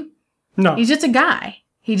nothing. No. He's just a guy.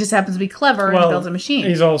 He just happens to be clever and builds a machine.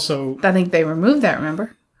 He's also... I think they removed that,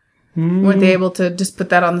 remember? Weren't they able to just put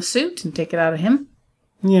that on the suit and take it out of him?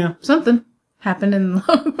 Yeah. Something happened in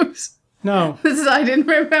Lowe's. No. I didn't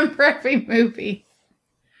remember every movie.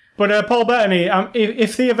 But Paul Bettany,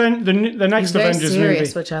 if the next Avengers movie,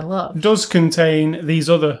 which I love, does contain these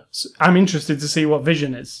other... I'm interested to see what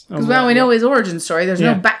Vision is. Because we know his origin story. There's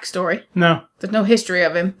no backstory. No. There's no history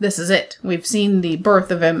of him. This is it. We've seen the birth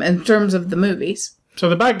of him in terms of the movies. So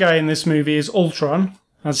the bad guy in this movie is Ultron,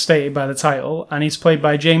 as stated by the title, and he's played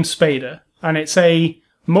by James Spader. And it's a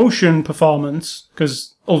motion performance,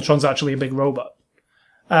 because Ultron's actually a big robot.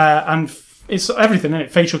 And it's everything in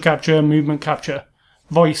it. Facial capture, movement capture,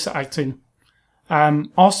 voice acting.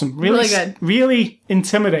 Awesome. Really good. Really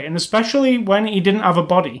intimidating, especially when he didn't have a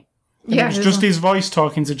body. It was just his voice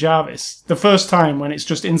talking to Jarvis. The first time when it's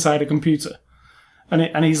just inside a computer.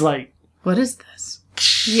 And he's like... What is this?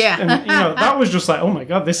 Yeah. And, that was just like, oh my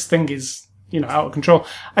god, this thing is... out of control.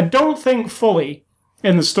 I don't think fully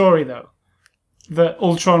in the story, though, that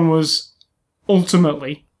Ultron was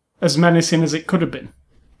ultimately as menacing as it could have been.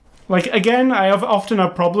 Like, again, I often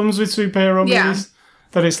have problems with superhero movies.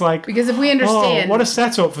 That it's like... Because if we understand... what a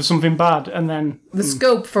setup for something bad, and then... The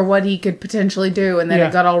scope for what he could potentially do, and then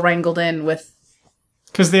it got all wrangled in with...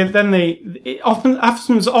 Because it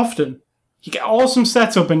often, you get awesome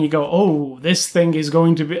setup, and you go, oh, this thing is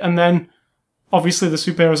going to be... And then... Obviously, the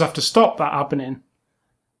superheroes have to stop that happening.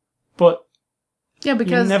 But because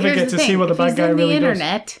you never get to see what the bad guy really does. He's in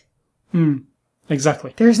the internet.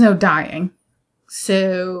 Exactly. There's no dying.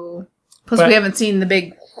 So... Plus, we haven't seen the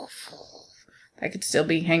big... That could still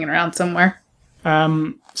be hanging around somewhere.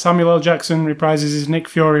 Samuel L. Jackson reprises his Nick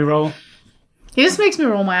Fury role. He just makes me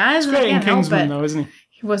roll my eyes. He's great in Kingsman, though, isn't he?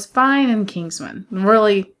 He was fine in Kingsman.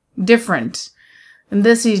 Really different. In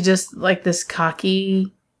this, he's just like this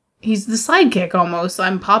cocky... He's the sidekick almost.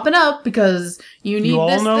 I'm popping up because you need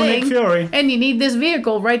this thing. Nick Fury. And you need this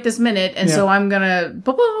vehicle right this minute. And so I'm gonna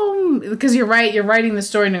boom, because you're right, you're writing the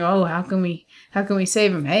story and you go, oh, how can we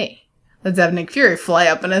save him? Hey, let's have Nick Fury fly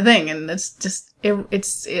up in a thing, and it's just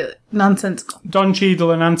it's nonsensical. Don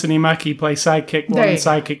Cheadle and Anthony Mackie play sidekick 1 and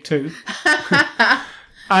sidekick 2.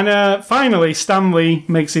 And finally Stan Lee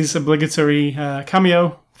makes his obligatory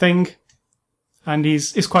cameo thing. And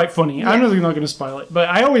he's quite funny. Yeah. I'm really not going to spoil it, but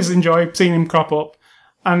I always enjoy seeing him crop up.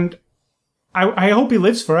 And I hope he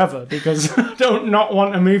lives forever, because I don't not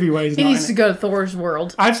want a movie where he's not in it. He needs to go to Thor's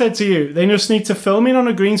world. I've said to you, they just need to film him on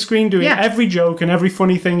a green screen doing every joke and every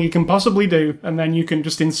funny thing he can possibly do, and then you can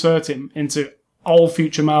just insert him into all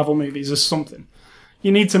future Marvel movies as something.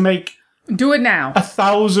 You need to make... Do it now.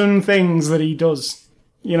 1,000 things that he does,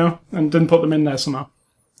 and then put them in there somehow.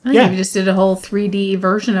 If you just did a whole 3D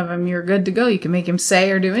version of him, you're good to go. You can make him say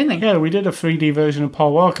or do anything. Yeah, we did a 3D version of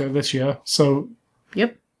Paul Walker this year. So,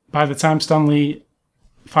 by the time Stan Lee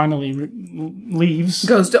finally leaves...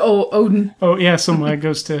 Goes to Odin. Oh, yeah, somewhere.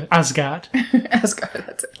 Goes to Asgard. Asgard,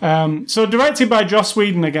 that's it. So, directed by Joss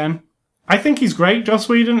Whedon again. I think he's great, Joss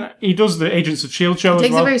Whedon. He does the Agents of S.H.I.E.L.D. show as well. He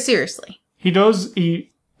takes it very seriously. He does. He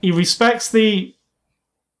respects the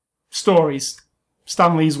stories,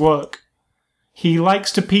 Stan Lee's work. He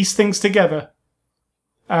likes to piece things together.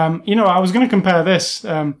 I was going to compare this.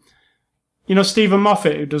 Stephen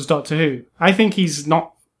Moffat, who does Doctor Who. I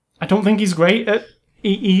don't think he's great at...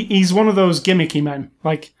 He's one of those gimmicky men.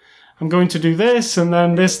 Like, I'm going to do this, and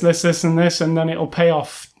then this, and this, and then it'll pay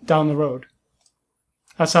off down the road.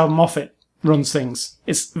 That's how Moffat runs things.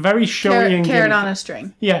 It's very showy and carrot on a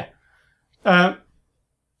string. Yeah.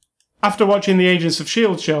 After watching the Agents of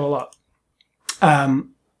S.H.I.E.L.D. show a lot,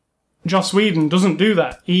 Joss Whedon doesn't do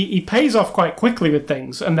that. He pays off quite quickly with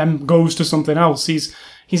things and then goes to something else. He's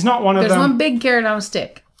not one of them. There's one big carrot on a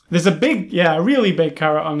stick. There's a really big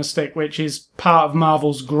carrot on a stick, which is part of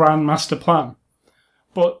Marvel's grand master plan.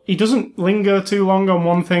 But he doesn't linger too long on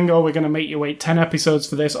one thing. Oh, we're going to make you wait 10 episodes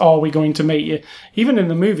for this. Or we're going to make you... Even in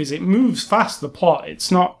the movies, it moves fast, the plot.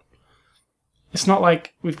 It's not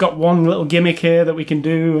like we've got one little gimmick here that we can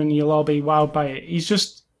do and you'll all be wowed by it. He's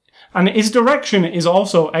just... And his direction is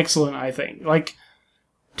also excellent, I think. Like,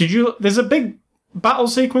 there's a big battle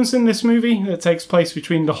sequence in this movie that takes place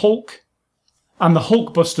between the Hulk and the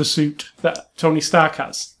Hulkbuster suit that Tony Stark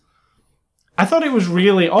has. I thought it was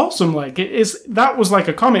really awesome. Like, that was like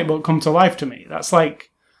a comic book come to life to me. That's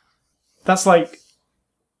like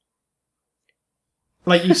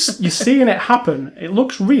you're seeing it happen. It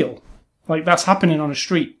looks real. Like that's happening on a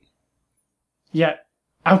street. Yet,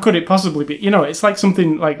 how could it possibly be? It's like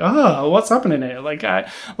something like, what's happening here?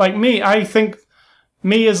 I think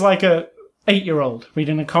me as like a 8-year-old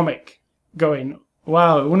reading a comic going,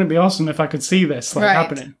 wow, it wouldn't it be awesome if I could see this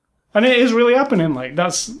happening. And it is really happening. Like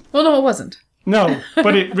that's... Well, no, it wasn't. No,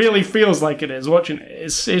 but it really feels like it is watching it.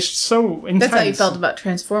 It's so intense. That's how you felt about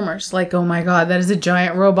Transformers. Like, oh my god, that is a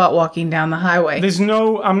giant robot walking down the highway.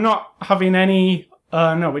 I'm not having any...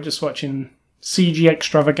 no, we're just watching CG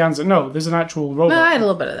extravaganza. No, there's an actual robot. No, I had a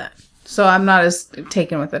little bit of that. So I'm not as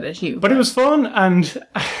taken with it as you. But it was fun, and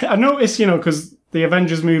I noticed, because the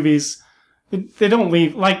Avengers movies... They don't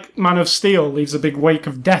leave, like Man of Steel leaves a big wake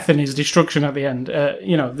of death in his destruction at the end.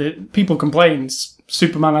 The people complain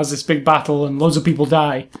Superman has this big battle and loads of people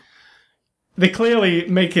die. They clearly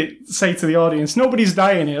make it say to the audience, nobody's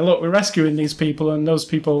dying here. Look, we're rescuing these people, and those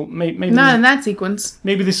people maybe not in that sequence.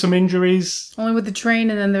 Maybe there's some injuries. Only with the train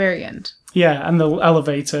and then the very end. Yeah, and the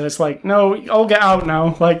elevator. It's like, no, all get out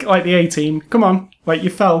now. Like the A-Team. Come on. Like, you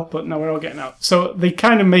fell, but no, we're all getting out. So they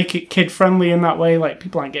kind of make it kid-friendly in that way. Like,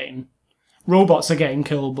 people aren't getting... Robots are getting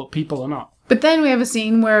killed, but people are not. But then we have a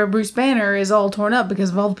scene where Bruce Banner is all torn up because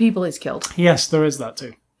of all the people he's killed. Yes, there is that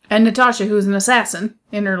too. And Natasha, who's an assassin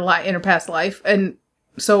in her past life, and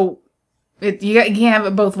so you can't have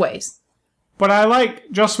it both ways. But I like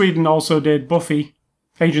Joss Whedon also did Buffy,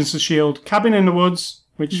 Agents of S.H.I.E.L.D., Cabin in the Woods,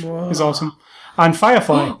 which is awesome, and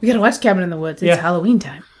Firefly. We gotta watch Cabin in the Woods. It's Halloween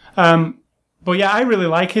time. But yeah, I really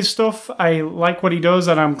like his stuff. I like what he does,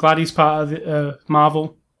 and I'm glad he's part of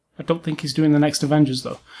Marvel. I don't think he's doing the next Avengers,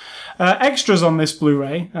 though. Extras on this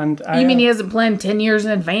Blu-ray. And you mean he hasn't planned 10 years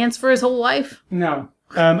in advance for his whole life? No.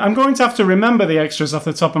 I'm going to have to remember the extras off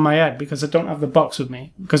the top of my head because I don't have the box with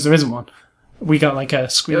me, because there isn't one. We got like a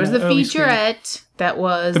screen. There was the featurette that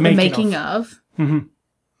was the making of. Mm-hmm.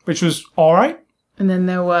 Which was all right. And then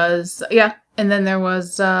there was... Yeah. And then there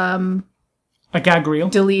was... a gag reel.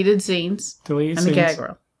 Deleted scenes. And a gag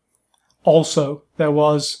reel. Also, there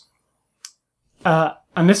was...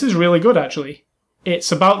 and this is really good, actually.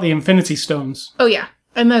 It's about the Infinity Stones. Oh, yeah.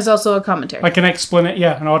 And there's also a commentary. Like an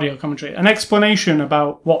audio commentary. An explanation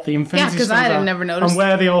about what the Infinity Stones are. Yeah, because I had never noticed. And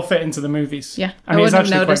where they all fit into the movies. Yeah, I wouldn't have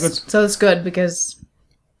noticed. So it's good, because...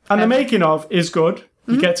 And the making of is good.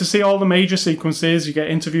 You get to see all the major sequences. You get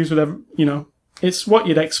interviews with, it's what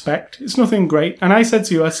you'd expect. It's nothing great. And I said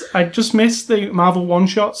to you, I just missed the Marvel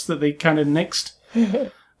one-shots that they kind of nixed.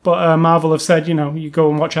 But Marvel have said, you go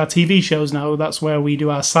and watch our TV shows now. That's where we do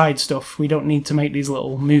our side stuff. We don't need to make these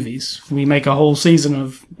little movies. We make a whole season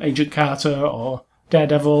of Agent Carter or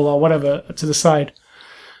Daredevil or whatever to the side.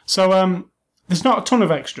 So there's not a ton of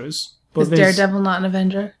extras. But is Daredevil not an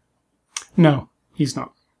Avenger? No, he's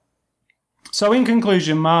not. So in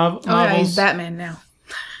conclusion, Marvel's... Oh, yeah, he's Batman now.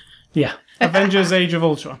 Yeah. Avengers Age of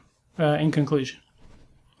Ultron, in conclusion.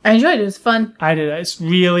 I enjoyed it. It was fun. I did. It's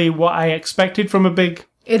really what I expected from a big...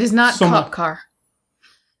 It is not Cop Car.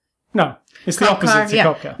 No, it's the opposite to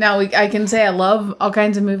Cop Car. Now, I can say I love all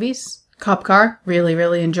kinds of movies. Cop Car, really,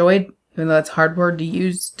 really enjoyed, even though that's a hard word to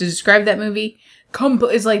use to describe that movie.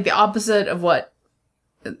 It's like the opposite of what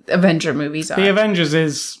Avenger movies are. The Avengers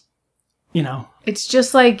is, It's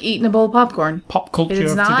just like eating a bowl of popcorn. Pop culture of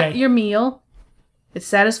today. It's not your meal. It's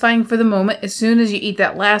satisfying for the moment. As soon as you eat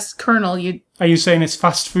that last kernel, you... Are you saying it's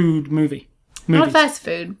fast food movie? Not fast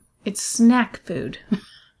food. It's snack food.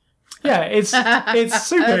 Yeah, it's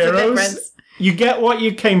superheroes. You get what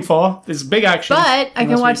you came for. There's big action. But I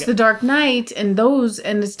can watch The Dark Knight and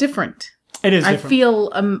it's different. It is different. I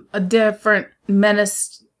feel a different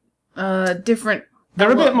menace, different...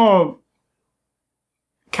 They're a bit more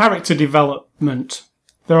character development.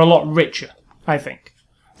 They're a lot richer, I think.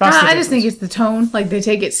 I just think it's the tone. Like, they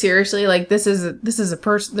take it seriously. Like, this is a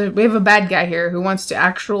person... We have a bad guy here who wants to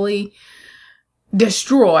actually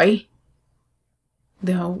destroy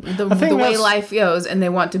the way life goes, and they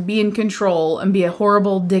want to be in control and be a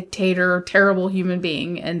horrible dictator, terrible human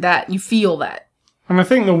being, and that you feel that. And I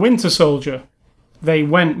think the Winter Soldier, they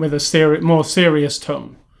went with a more serious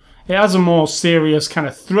tone. It has a more serious kind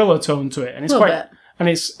of thriller tone to it, and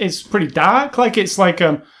it's it's pretty dark. Like it's like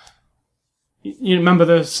you remember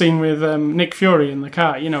the scene with Nick Fury in the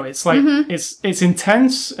car? You know, it's like it's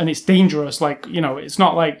intense and it's dangerous. Like, you know, it's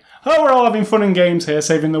not like, oh, we're all having fun and games here,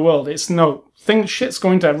 saving the world. It's shit's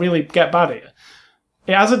going to really get bad here.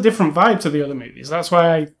 It has a different vibe to the other movies. That's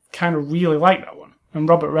why I kind of really like that one. And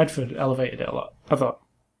Robert Redford elevated it a lot. I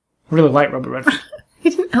really like Robert Redford.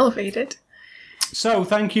 He didn't elevate it. So,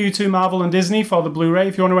 thank you to Marvel and Disney for the Blu-ray.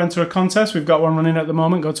 If you want to enter a contest, we've got one running at the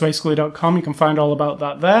moment. Go to ascully.com. You can find all about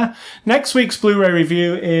that there. Next week's Blu-ray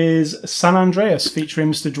review is San Andreas,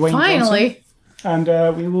 featuring Mr. Dwayne Johnson.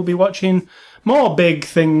 And we will be watching more big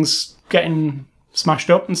things getting smashed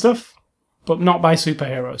up and stuff, but not by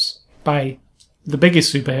superheroes. By the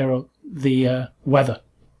biggest superhero, the weather.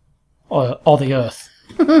 Or the earth.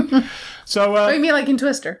 So, what do you mean, like in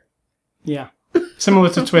Twister? Yeah. Similar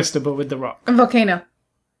to Twister, but with The Rock. And Volcano.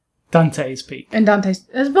 Dante's Peak. And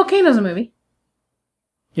Volcano's a movie.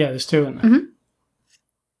 Yeah, there's two in there.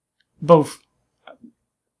 Both.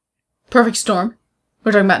 Perfect Storm.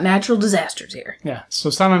 We're talking about natural disasters here. Yeah, so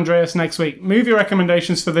San Andreas next week. Movie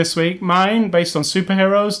recommendations for this week. Mine, based on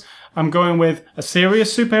superheroes, I'm going with a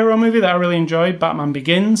serious superhero movie that I really enjoyed, Batman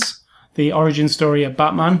Begins, the origin story of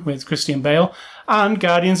Batman with Christian Bale, and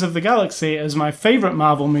Guardians of the Galaxy as my favourite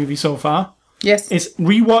Marvel movie so far. Yes. It's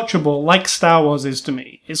rewatchable like Star Wars is to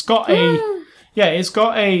me. It's got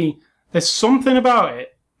there's something about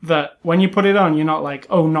it that when you put it on, you're not like,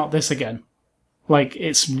 oh, not this again. Like,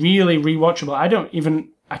 it's really rewatchable.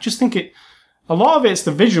 I just think a lot of it's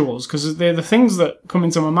the visuals, because they're the things that come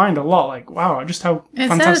into my mind a lot. Like, wow, just how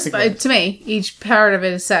fantastic it is. To me, each part of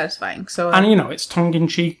it is satisfying. So, and, you know, it's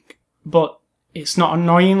tongue-in-cheek, but it's not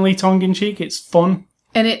annoyingly tongue-in-cheek. It's fun.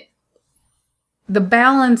 And the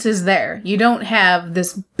balance is there. You don't have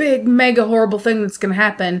this big, mega horrible thing that's going to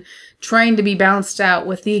happen trying to be balanced out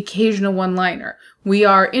with the occasional one-liner. We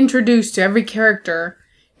are introduced to every character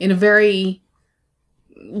in a very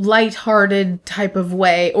light-hearted type of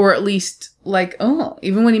way, or at least like, oh,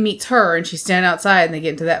 even when he meets her and she's standing outside and they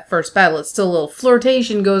get into that first battle, it's still a little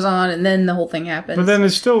flirtation goes on, and then the whole thing happens. But then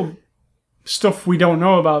there's still stuff we don't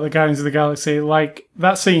know about the Guardians of the Galaxy, like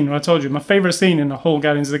that scene where I told you my favourite scene in the whole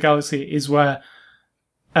Guardians of the Galaxy is where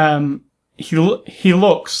he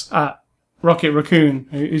looks at Rocket Raccoon,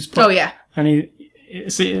 who's and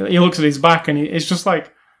he looks at his back, and it's just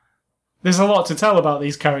like, there's a lot to tell about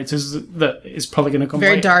these characters that is probably going to come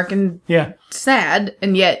very later. Dark and sad,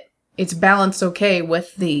 and yet it's balanced okay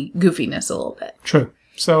with the goofiness a little bit. True.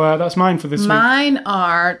 So that's mine for this week. Mine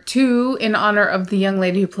are two in honor of the young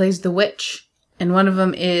lady who plays the witch, and one of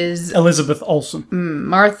them is Elizabeth Olsen.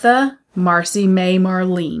 Martha Marcy May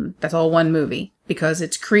Marlene. That's all one movie, because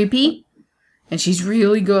it's creepy, and she's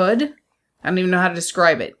really good. I don't even know how to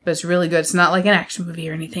describe it, but it's really good. It's not like an action movie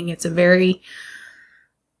or anything. It's a very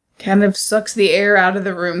kind of sucks the air out of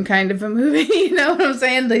the room kind of a movie. You know what I'm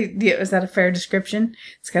saying? Is that a fair description?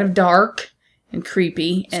 It's kind of dark and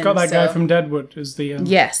creepy. It's got that guy from Deadwood as the...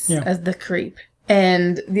 as the creep.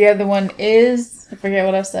 And the other one is... I forget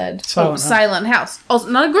what I said. Silent House. Also,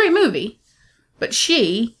 not a great movie, but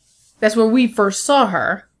that's where we first saw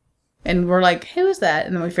her. And we're like, who is that?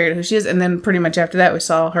 And then we figured out who she is. And then pretty much after that, we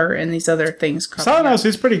saw her in these other things. Silent House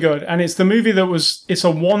is pretty good. And it's the movie it's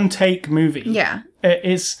a one-take movie. Yeah.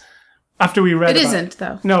 It's... After we read it isn't,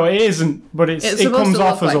 though. No, it isn't, but it comes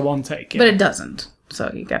off as a one-take. Yeah. But it doesn't.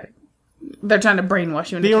 So you got it. They're trying to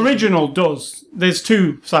brainwash you. The original does. There's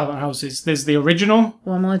two Silent Houses. There's the original.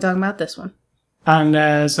 Well, I'm only talking about this one. And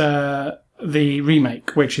there's the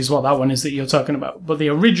remake, which is what that one is that you're talking about. But the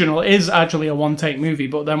original is actually a one-take movie,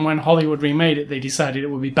 but then when Hollywood remade it, they decided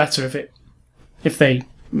it would be better if they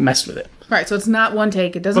messed with it. Right, so it's not one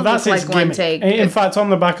take. It doesn't look like one take. In fact, on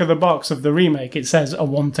the back of the box of the remake, it says a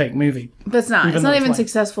one-take movie. But it's not. It's not even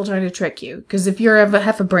successful trying to trick you. Because if you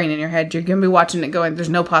have a brain in your head, you're going to be watching it going, there's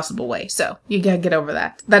no possible way. So you got to get over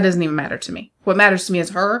that. That doesn't even matter to me. What matters to me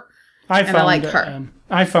is her, I like her.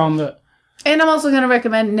 I found that. And I'm also going to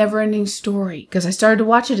recommend Neverending Story. Because I started to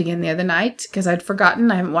watch it again the other night. Because I'd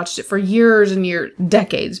forgotten. I haven't watched it for years and years.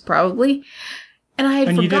 Decades, probably. And I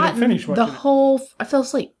had forgotten the whole... I fell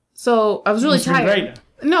asleep. So I was really tired.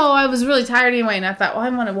 No, I was really tired anyway, and I thought, well, I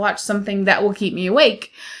want to watch something that will keep me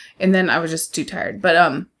awake. And then I was just too tired. But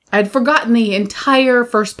I'd forgotten the entire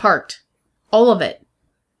first part. All of it.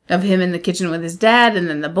 of him in the kitchen with his dad, and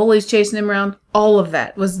then the bullies chasing him around. All of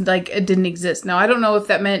that was like, it didn't exist. Now, I don't know if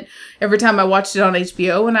that meant every time I watched it on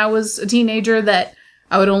HBO when I was a teenager that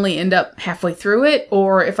I would only end up halfway through it,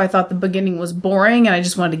 or if I thought the beginning was boring and I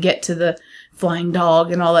just wanted to get to the flying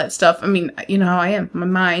dog and all that stuff. I mean, you know how I am. My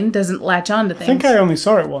mind doesn't latch on to things. I think I only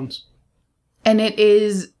saw it once. And it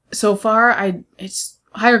is, so far, it's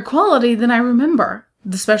higher quality than I remember.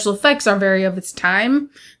 The special effects are very of its time,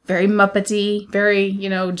 very Muppety, very, you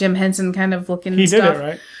know, Jim Henson kind of looking stuff. He did it,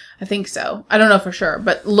 right? I think so. I don't know for sure,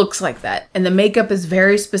 but looks like that. And the makeup is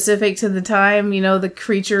very specific to the time, you know, the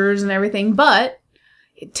creatures and everything, but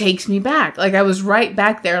it takes me back. Like, I was right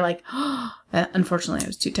back there, like, oh, unfortunately, I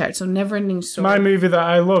was too tired. So, Neverending Story. My movie that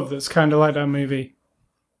I love that's kind of like that movie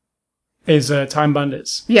is Time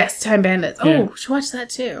Bandits. Yes, Time Bandits. Yeah. Oh, we should watch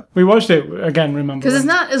that too. We watched it again, remember? Because it's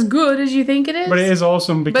not as good as you think it is. But it is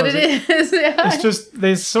awesome because but it is, yeah. It's just,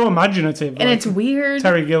 it's so imaginative. And like, it's weird.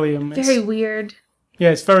 Terry Gilliam. Very weird.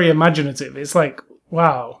 Yeah, it's very imaginative. It's like,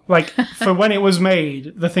 wow. Like, for when it was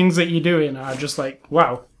made, the things that you're doing are just like,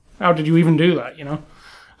 wow. How did you even do that, you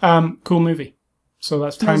know? Cool movie. So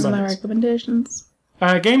that's Time Bandits. Those are my recommendations.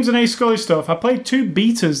 Games and Ace Scully stuff. I played 2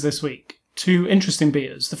 betas this week. 2 interesting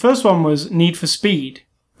betas. The first one was Need for Speed,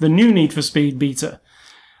 the new Need for Speed beta.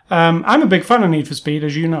 I'm a big fan of Need for Speed,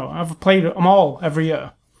 as you know. I've played them all every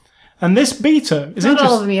year. And this beta is interesting. Not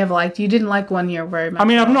all of them you have liked. You didn't like one year very much. I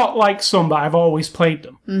mean, I've not liked some, but I've always played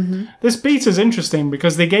them. Mm-hmm. This beta is interesting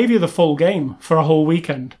because they gave you the full game for a whole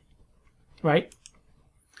weekend. Right?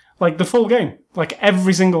 Like, the full game. Like,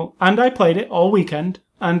 every single... And I played it all weekend,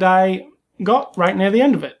 and I got right near the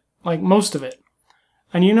end of it. Like, most of it.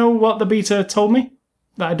 And you know what the beta told me?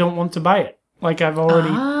 That I don't want to buy it. Like, I've already...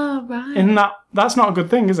 Ah, right. And that's not a good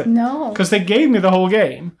thing, is it? No. Because they gave me the whole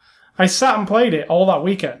game. I sat and played it all that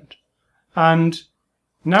weekend. And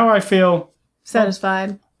now I feel...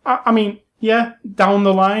 satisfied. I mean, yeah, down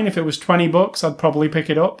the line, if it was $20, I'd probably pick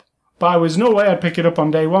it up. But I was no way I'd pick it up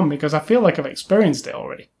on day one because I feel like I've experienced it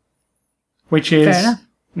already. Which is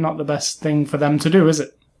not the best thing for them to do, is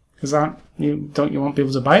it? Because don't you want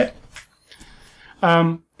people to buy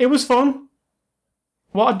it? It was fun.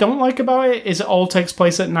 What I don't like about it is it all takes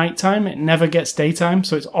place at nighttime. It never gets daytime,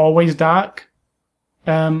 so it's always dark.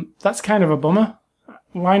 That's kind of a bummer.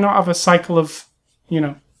 Why not have a cycle of, you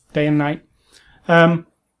know, day and night?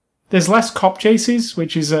 There's less cop chases,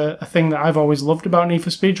 which is a thing that I've always loved about Need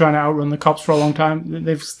for Speed, trying to outrun the cops for a long time.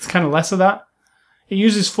 There's kind of less of that. It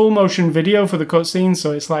uses full motion video for the cutscenes,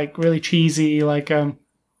 so it's like really cheesy, like... I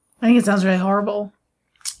think it sounds really horrible.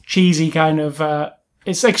 Cheesy kind of...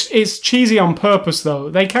 It's cheesy on purpose, though.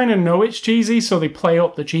 They kind of know it's cheesy, so they play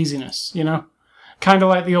up the cheesiness, you know? Kind of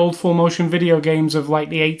like the old full motion video games of like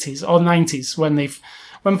the 80s or 90s,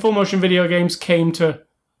 when full motion video games came to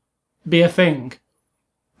be a thing.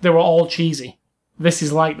 They were all cheesy. This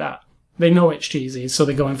is like that. They know it's cheesy, so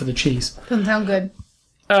they go in for the cheese. Doesn't sound good.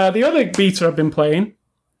 The other beta I've been playing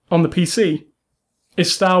on the PC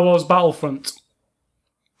is Star Wars Battlefront.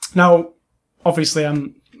 Now, obviously,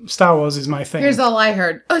 Star Wars is my thing. Here's all I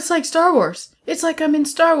heard. Oh, it's like Star Wars. It's like I'm in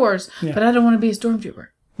Star Wars, but I don't want to be a stormtrooper.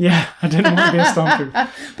 Yeah, I didn't want to be a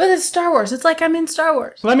stormtrooper. But it's Star Wars. It's like I'm in Star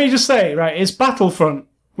Wars. Let me just say, right, it's Battlefront,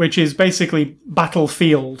 which is basically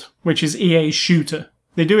Battlefield, which is EA's shooter.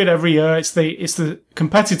 They do it every year. It's the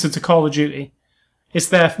competitor to Call of Duty. It's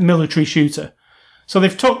their military shooter. So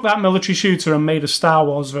they've took that military shooter and made a Star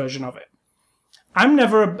Wars version of it. I've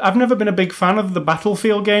never been a big fan of the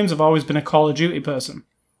Battlefield games. I've always been a Call of Duty person.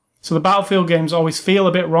 So the Battlefield games always feel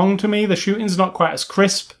a bit wrong to me. The shooting's not quite as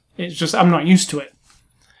crisp. It's just, I'm not used to it.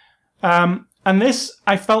 And this,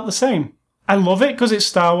 I felt the same. I love it because it's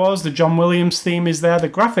Star Wars. The John Williams theme is there. The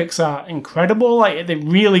graphics are incredible. Like, they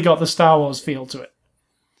really got the Star Wars feel to it.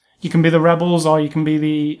 You can be the Rebels or you can be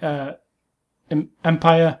the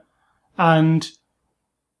Empire. And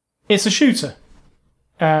it's a shooter.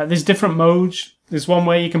 There's different modes. There's one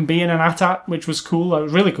where you can be in an AT-AT, which was cool. It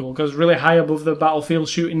was really cool because it was really high above the battlefield,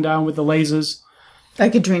 shooting down with the lasers.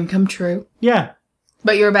 Like a dream come true. Yeah.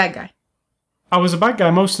 But you're a bad guy. I was a bad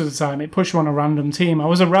guy most of the time. It pushed me on a random team. I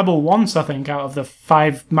was a rebel once, I think, out of the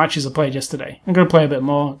 5 matches I played yesterday. I'm going to play a bit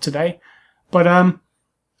more today. But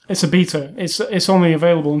it's a beta. It's only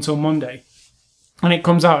available until Monday. And it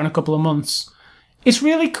comes out in a couple of months. It's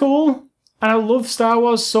really cool. And I love Star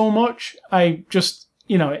Wars so much. I just,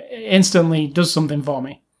 it instantly does something for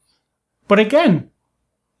me. But again,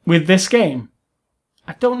 with this game,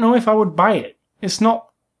 I don't know if I would buy it.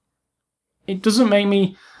 It doesn't make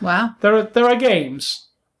me... Wow. There are games,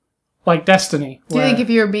 like Destiny. Do you think if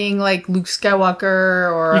you're being like Luke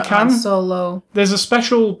Skywalker or Han Solo... There's a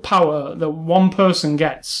special power that one person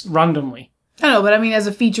gets randomly. I know, but I mean as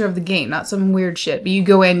a feature of the game, not some weird shit. But you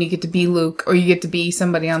go in, you get to be Luke, or you get to be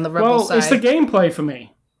somebody on the rebel side. Well, it's the gameplay for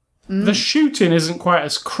me. The shooting isn't quite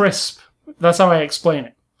as crisp, that's how I explain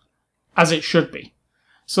it, as it should be.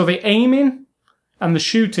 So the aiming and the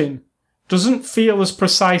shooting doesn't feel as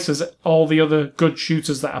precise as all the other good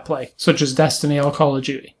shooters that I play, such as Destiny or Call of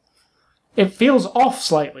Duty. It feels off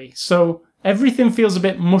slightly, so everything feels a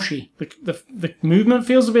bit mushy. The movement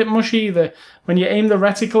feels a bit mushy. When you aim the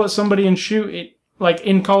reticle at somebody and shoot it, like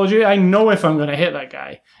in Call of Duty, I know if I'm going to hit that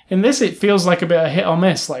guy. In this, it feels like a bit of hit or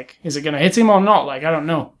miss. Like, is it going to hit him or not? Like, I don't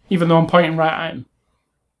know. Even though I'm pointing right at him.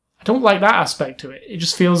 I don't like that aspect to it. It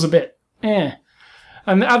just feels a bit, eh.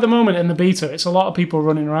 And at the moment in the beta, it's a lot of people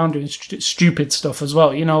running around doing stupid stuff as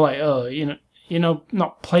well. You know, like,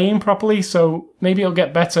 not playing properly, so maybe it'll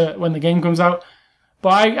get better when the game comes out. But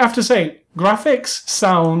I have to say, graphics,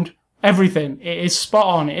 sound, everything, it is spot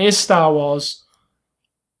on. It is Star Wars.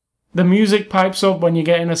 The music pipes up when you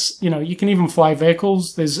get in you can even fly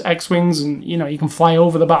vehicles. There's X-Wings and, you can fly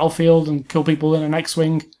over the battlefield and kill people in an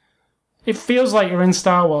X-Wing. It feels like you're in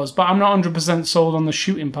Star Wars, but I'm not 100% sold on the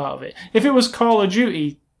shooting part of it. If it was Call of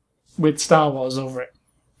Duty with Star Wars over it,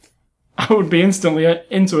 I would be instantly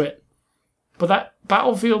into it. But that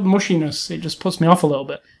battlefield mushiness, it just puts me off a little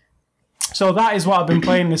bit. So that is what I've been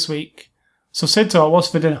playing this week. So Sidtor, what's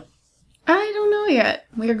for dinner? I don't know yet.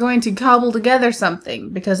 We are going to cobble together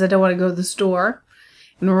something because I don't want to go to the store.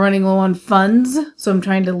 And we're running low on funds, so I'm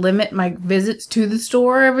trying to limit my visits to the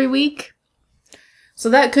store every week. So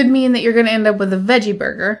that could mean that you're going to end up with a veggie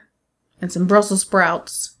burger and some Brussels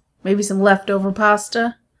sprouts, maybe some leftover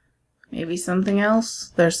pasta, maybe something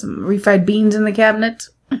else. There's some refried beans in the cabinet.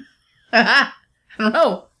 I don't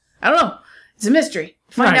know. It's a mystery.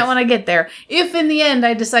 Find out when I get there. If in the end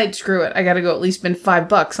I decide, screw it, I gotta go at least spend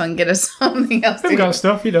 $5 on get us something else. We've got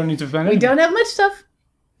stuff. You don't need to spend it. We don't have much stuff.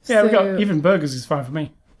 Yeah, we got even burgers is fine for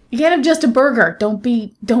me. You can't have just a burger. Don't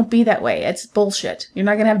be that way. It's bullshit. You're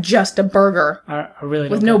not gonna have just a burger. I really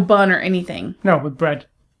don't. With no bun or anything. No, with bread.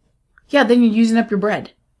 Yeah, then you're using up your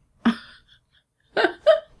bread.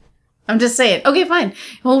 I'm just saying. Okay, fine. The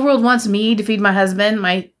whole world wants me to feed my husband.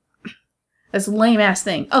 That's a lame ass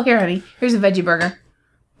thing. Oh, here, honey. Here's a veggie burger.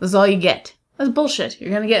 That's all you get. That's bullshit.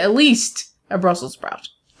 You're gonna get at least a Brussels sprout.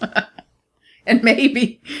 And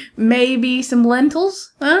maybe some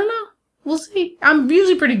lentils? I don't know. We'll see. I'm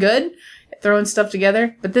usually pretty good at throwing stuff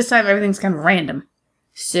together, but this time everything's kind of random.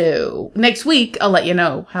 So, next week, I'll let you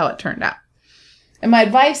know how it turned out. And my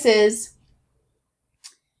advice is,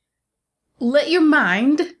 let your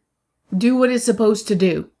mind do what it's supposed to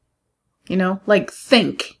do. Like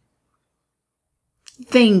think.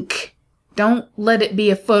 Think. Don't let it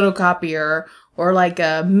be a photocopier or like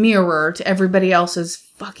a mirror to everybody else's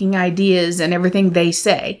fucking ideas and everything they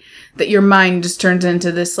say. That your mind just turns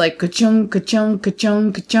into this like ka-chunk, ka-chunk,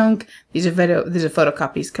 ka-chunk, ka-chunk. These are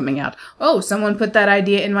photocopies coming out. Oh, someone put that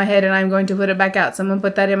idea in my head and I'm going to put it back out. Someone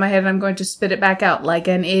put that in my head and I'm going to spit it back out like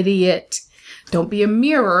an idiot. Don't be a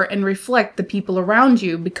mirror and reflect the people around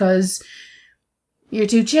you because you're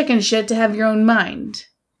too chicken shit to have your own mind.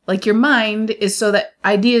 Like, your mind is so that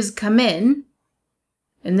ideas come in,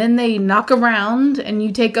 and then they knock around, and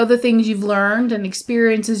you take other things you've learned, and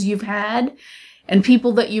experiences you've had, and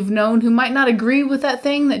people that you've known who might not agree with that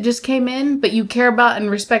thing that just came in, but you care about and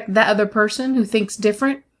respect that other person who thinks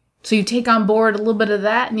different. So you take on board a little bit of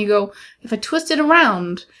that, and you go, if I twist it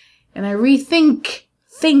around, and I rethink,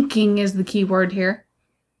 thinking is the key word here,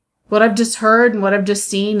 what I've just heard, and what I've just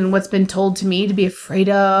seen, and what's been told to me to be afraid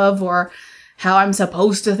of, or how I'm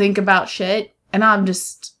supposed to think about shit, and I'm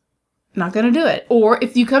just not gonna do it. Or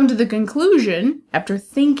if you come to the conclusion, after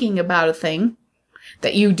thinking about a thing,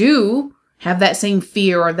 that you do have that same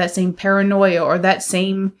fear, or that same paranoia, or that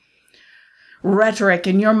same rhetoric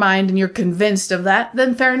in your mind, and you're convinced of that,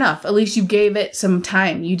 then fair enough. At least you gave it some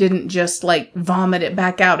time. You didn't just, vomit it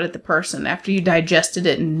back out at the person after you digested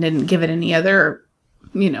it and didn't give it any other,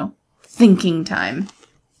 thinking time.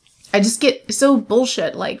 I just get so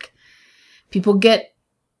bullshit, people get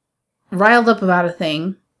riled up about a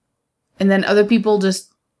thing, and then other people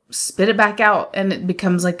just spit it back out, and it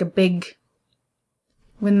becomes like a big...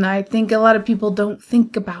 When I think a lot of people don't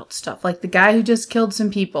think about stuff. Like the guy who just killed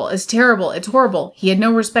some people. It's terrible. It's horrible. He had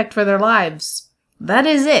no respect for their lives. That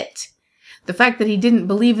is it. The fact that he didn't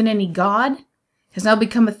believe in any God has now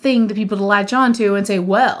become a thing that people to latch onto and say,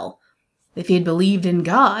 well, if he had believed in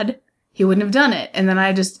God, he wouldn't have done it. And then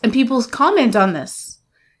and people comment on this.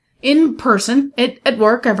 In person, at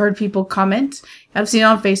work, I've heard people comment. I've seen it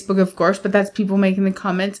on Facebook, of course, but that's people making the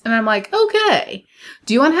comments. And I'm like, okay,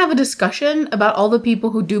 do you want to have a discussion about all the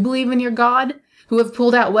people who do believe in your God, who have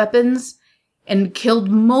pulled out weapons and killed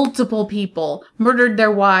multiple people, murdered their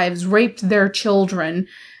wives, raped their children,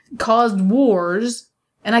 caused wars,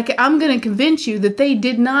 and I'm going to convince you that they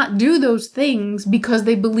did not do those things because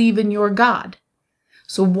they believe in your God.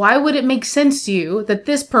 So why would it make sense to you that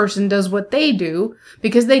this person does what they do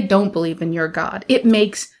because they don't believe in your God? It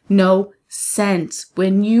makes no sense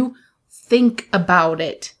when you think about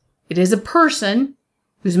it. It is a person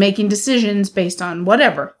who's making decisions based on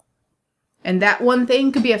whatever. And that one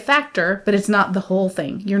thing could be a factor, but it's not the whole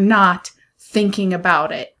thing. You're not thinking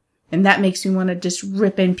about it. And that makes me want to just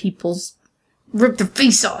rip the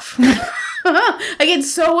face off. I get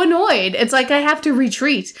so annoyed. It's like I have to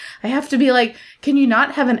retreat. I have to be like, can you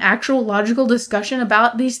not have an actual logical discussion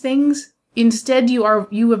about these things? Instead, you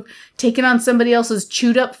have taken on somebody else's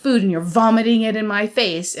chewed up food and you're vomiting it in my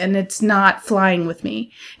face and it's not flying with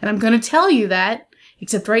me. And I'm going to tell you that,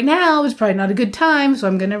 except right now is probably not a good time, so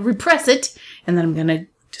I'm going to repress it and then I'm going to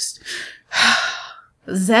just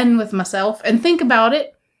zen with myself and think about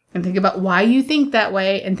it and think about why you think that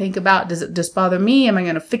way and think about, does it just bother me? Am I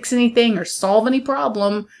going to fix anything or solve any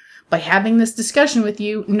problem by having this discussion with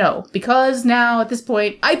you? No, because now at this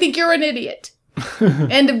point, I think you're an idiot.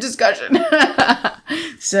 End of discussion.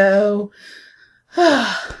 So,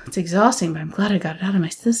 it's exhausting, but I'm glad I got it out of my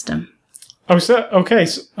system. Okay.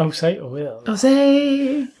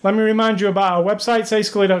 Let me remind you about our website,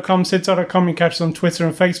 sayscully.com, sidsaw.com. You can catch us on Twitter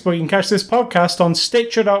and Facebook. You can catch this podcast on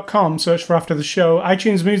Stitcher.com. Search for After the Show.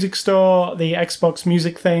 iTunes Music Store, the Xbox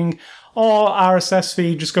Music thing, or RSS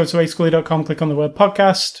feed. Just go to ascully.com, click on the word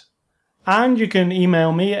podcast. And you can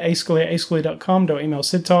email me at ascully@ascully.com. Don't email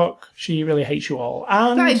Sid Talk. She really hates you all.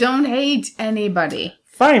 And I don't hate anybody.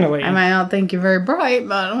 Finally. I might not think you're very bright,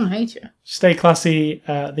 but I don't hate you. Stay classy,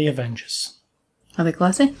 The Avengers. Are they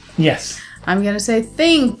classy? Yes. I'm going to say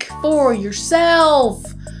think for yourself.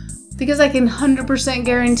 Because I can 100%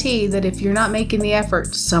 guarantee that if you're not making the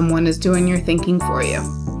effort, someone is doing your thinking for you.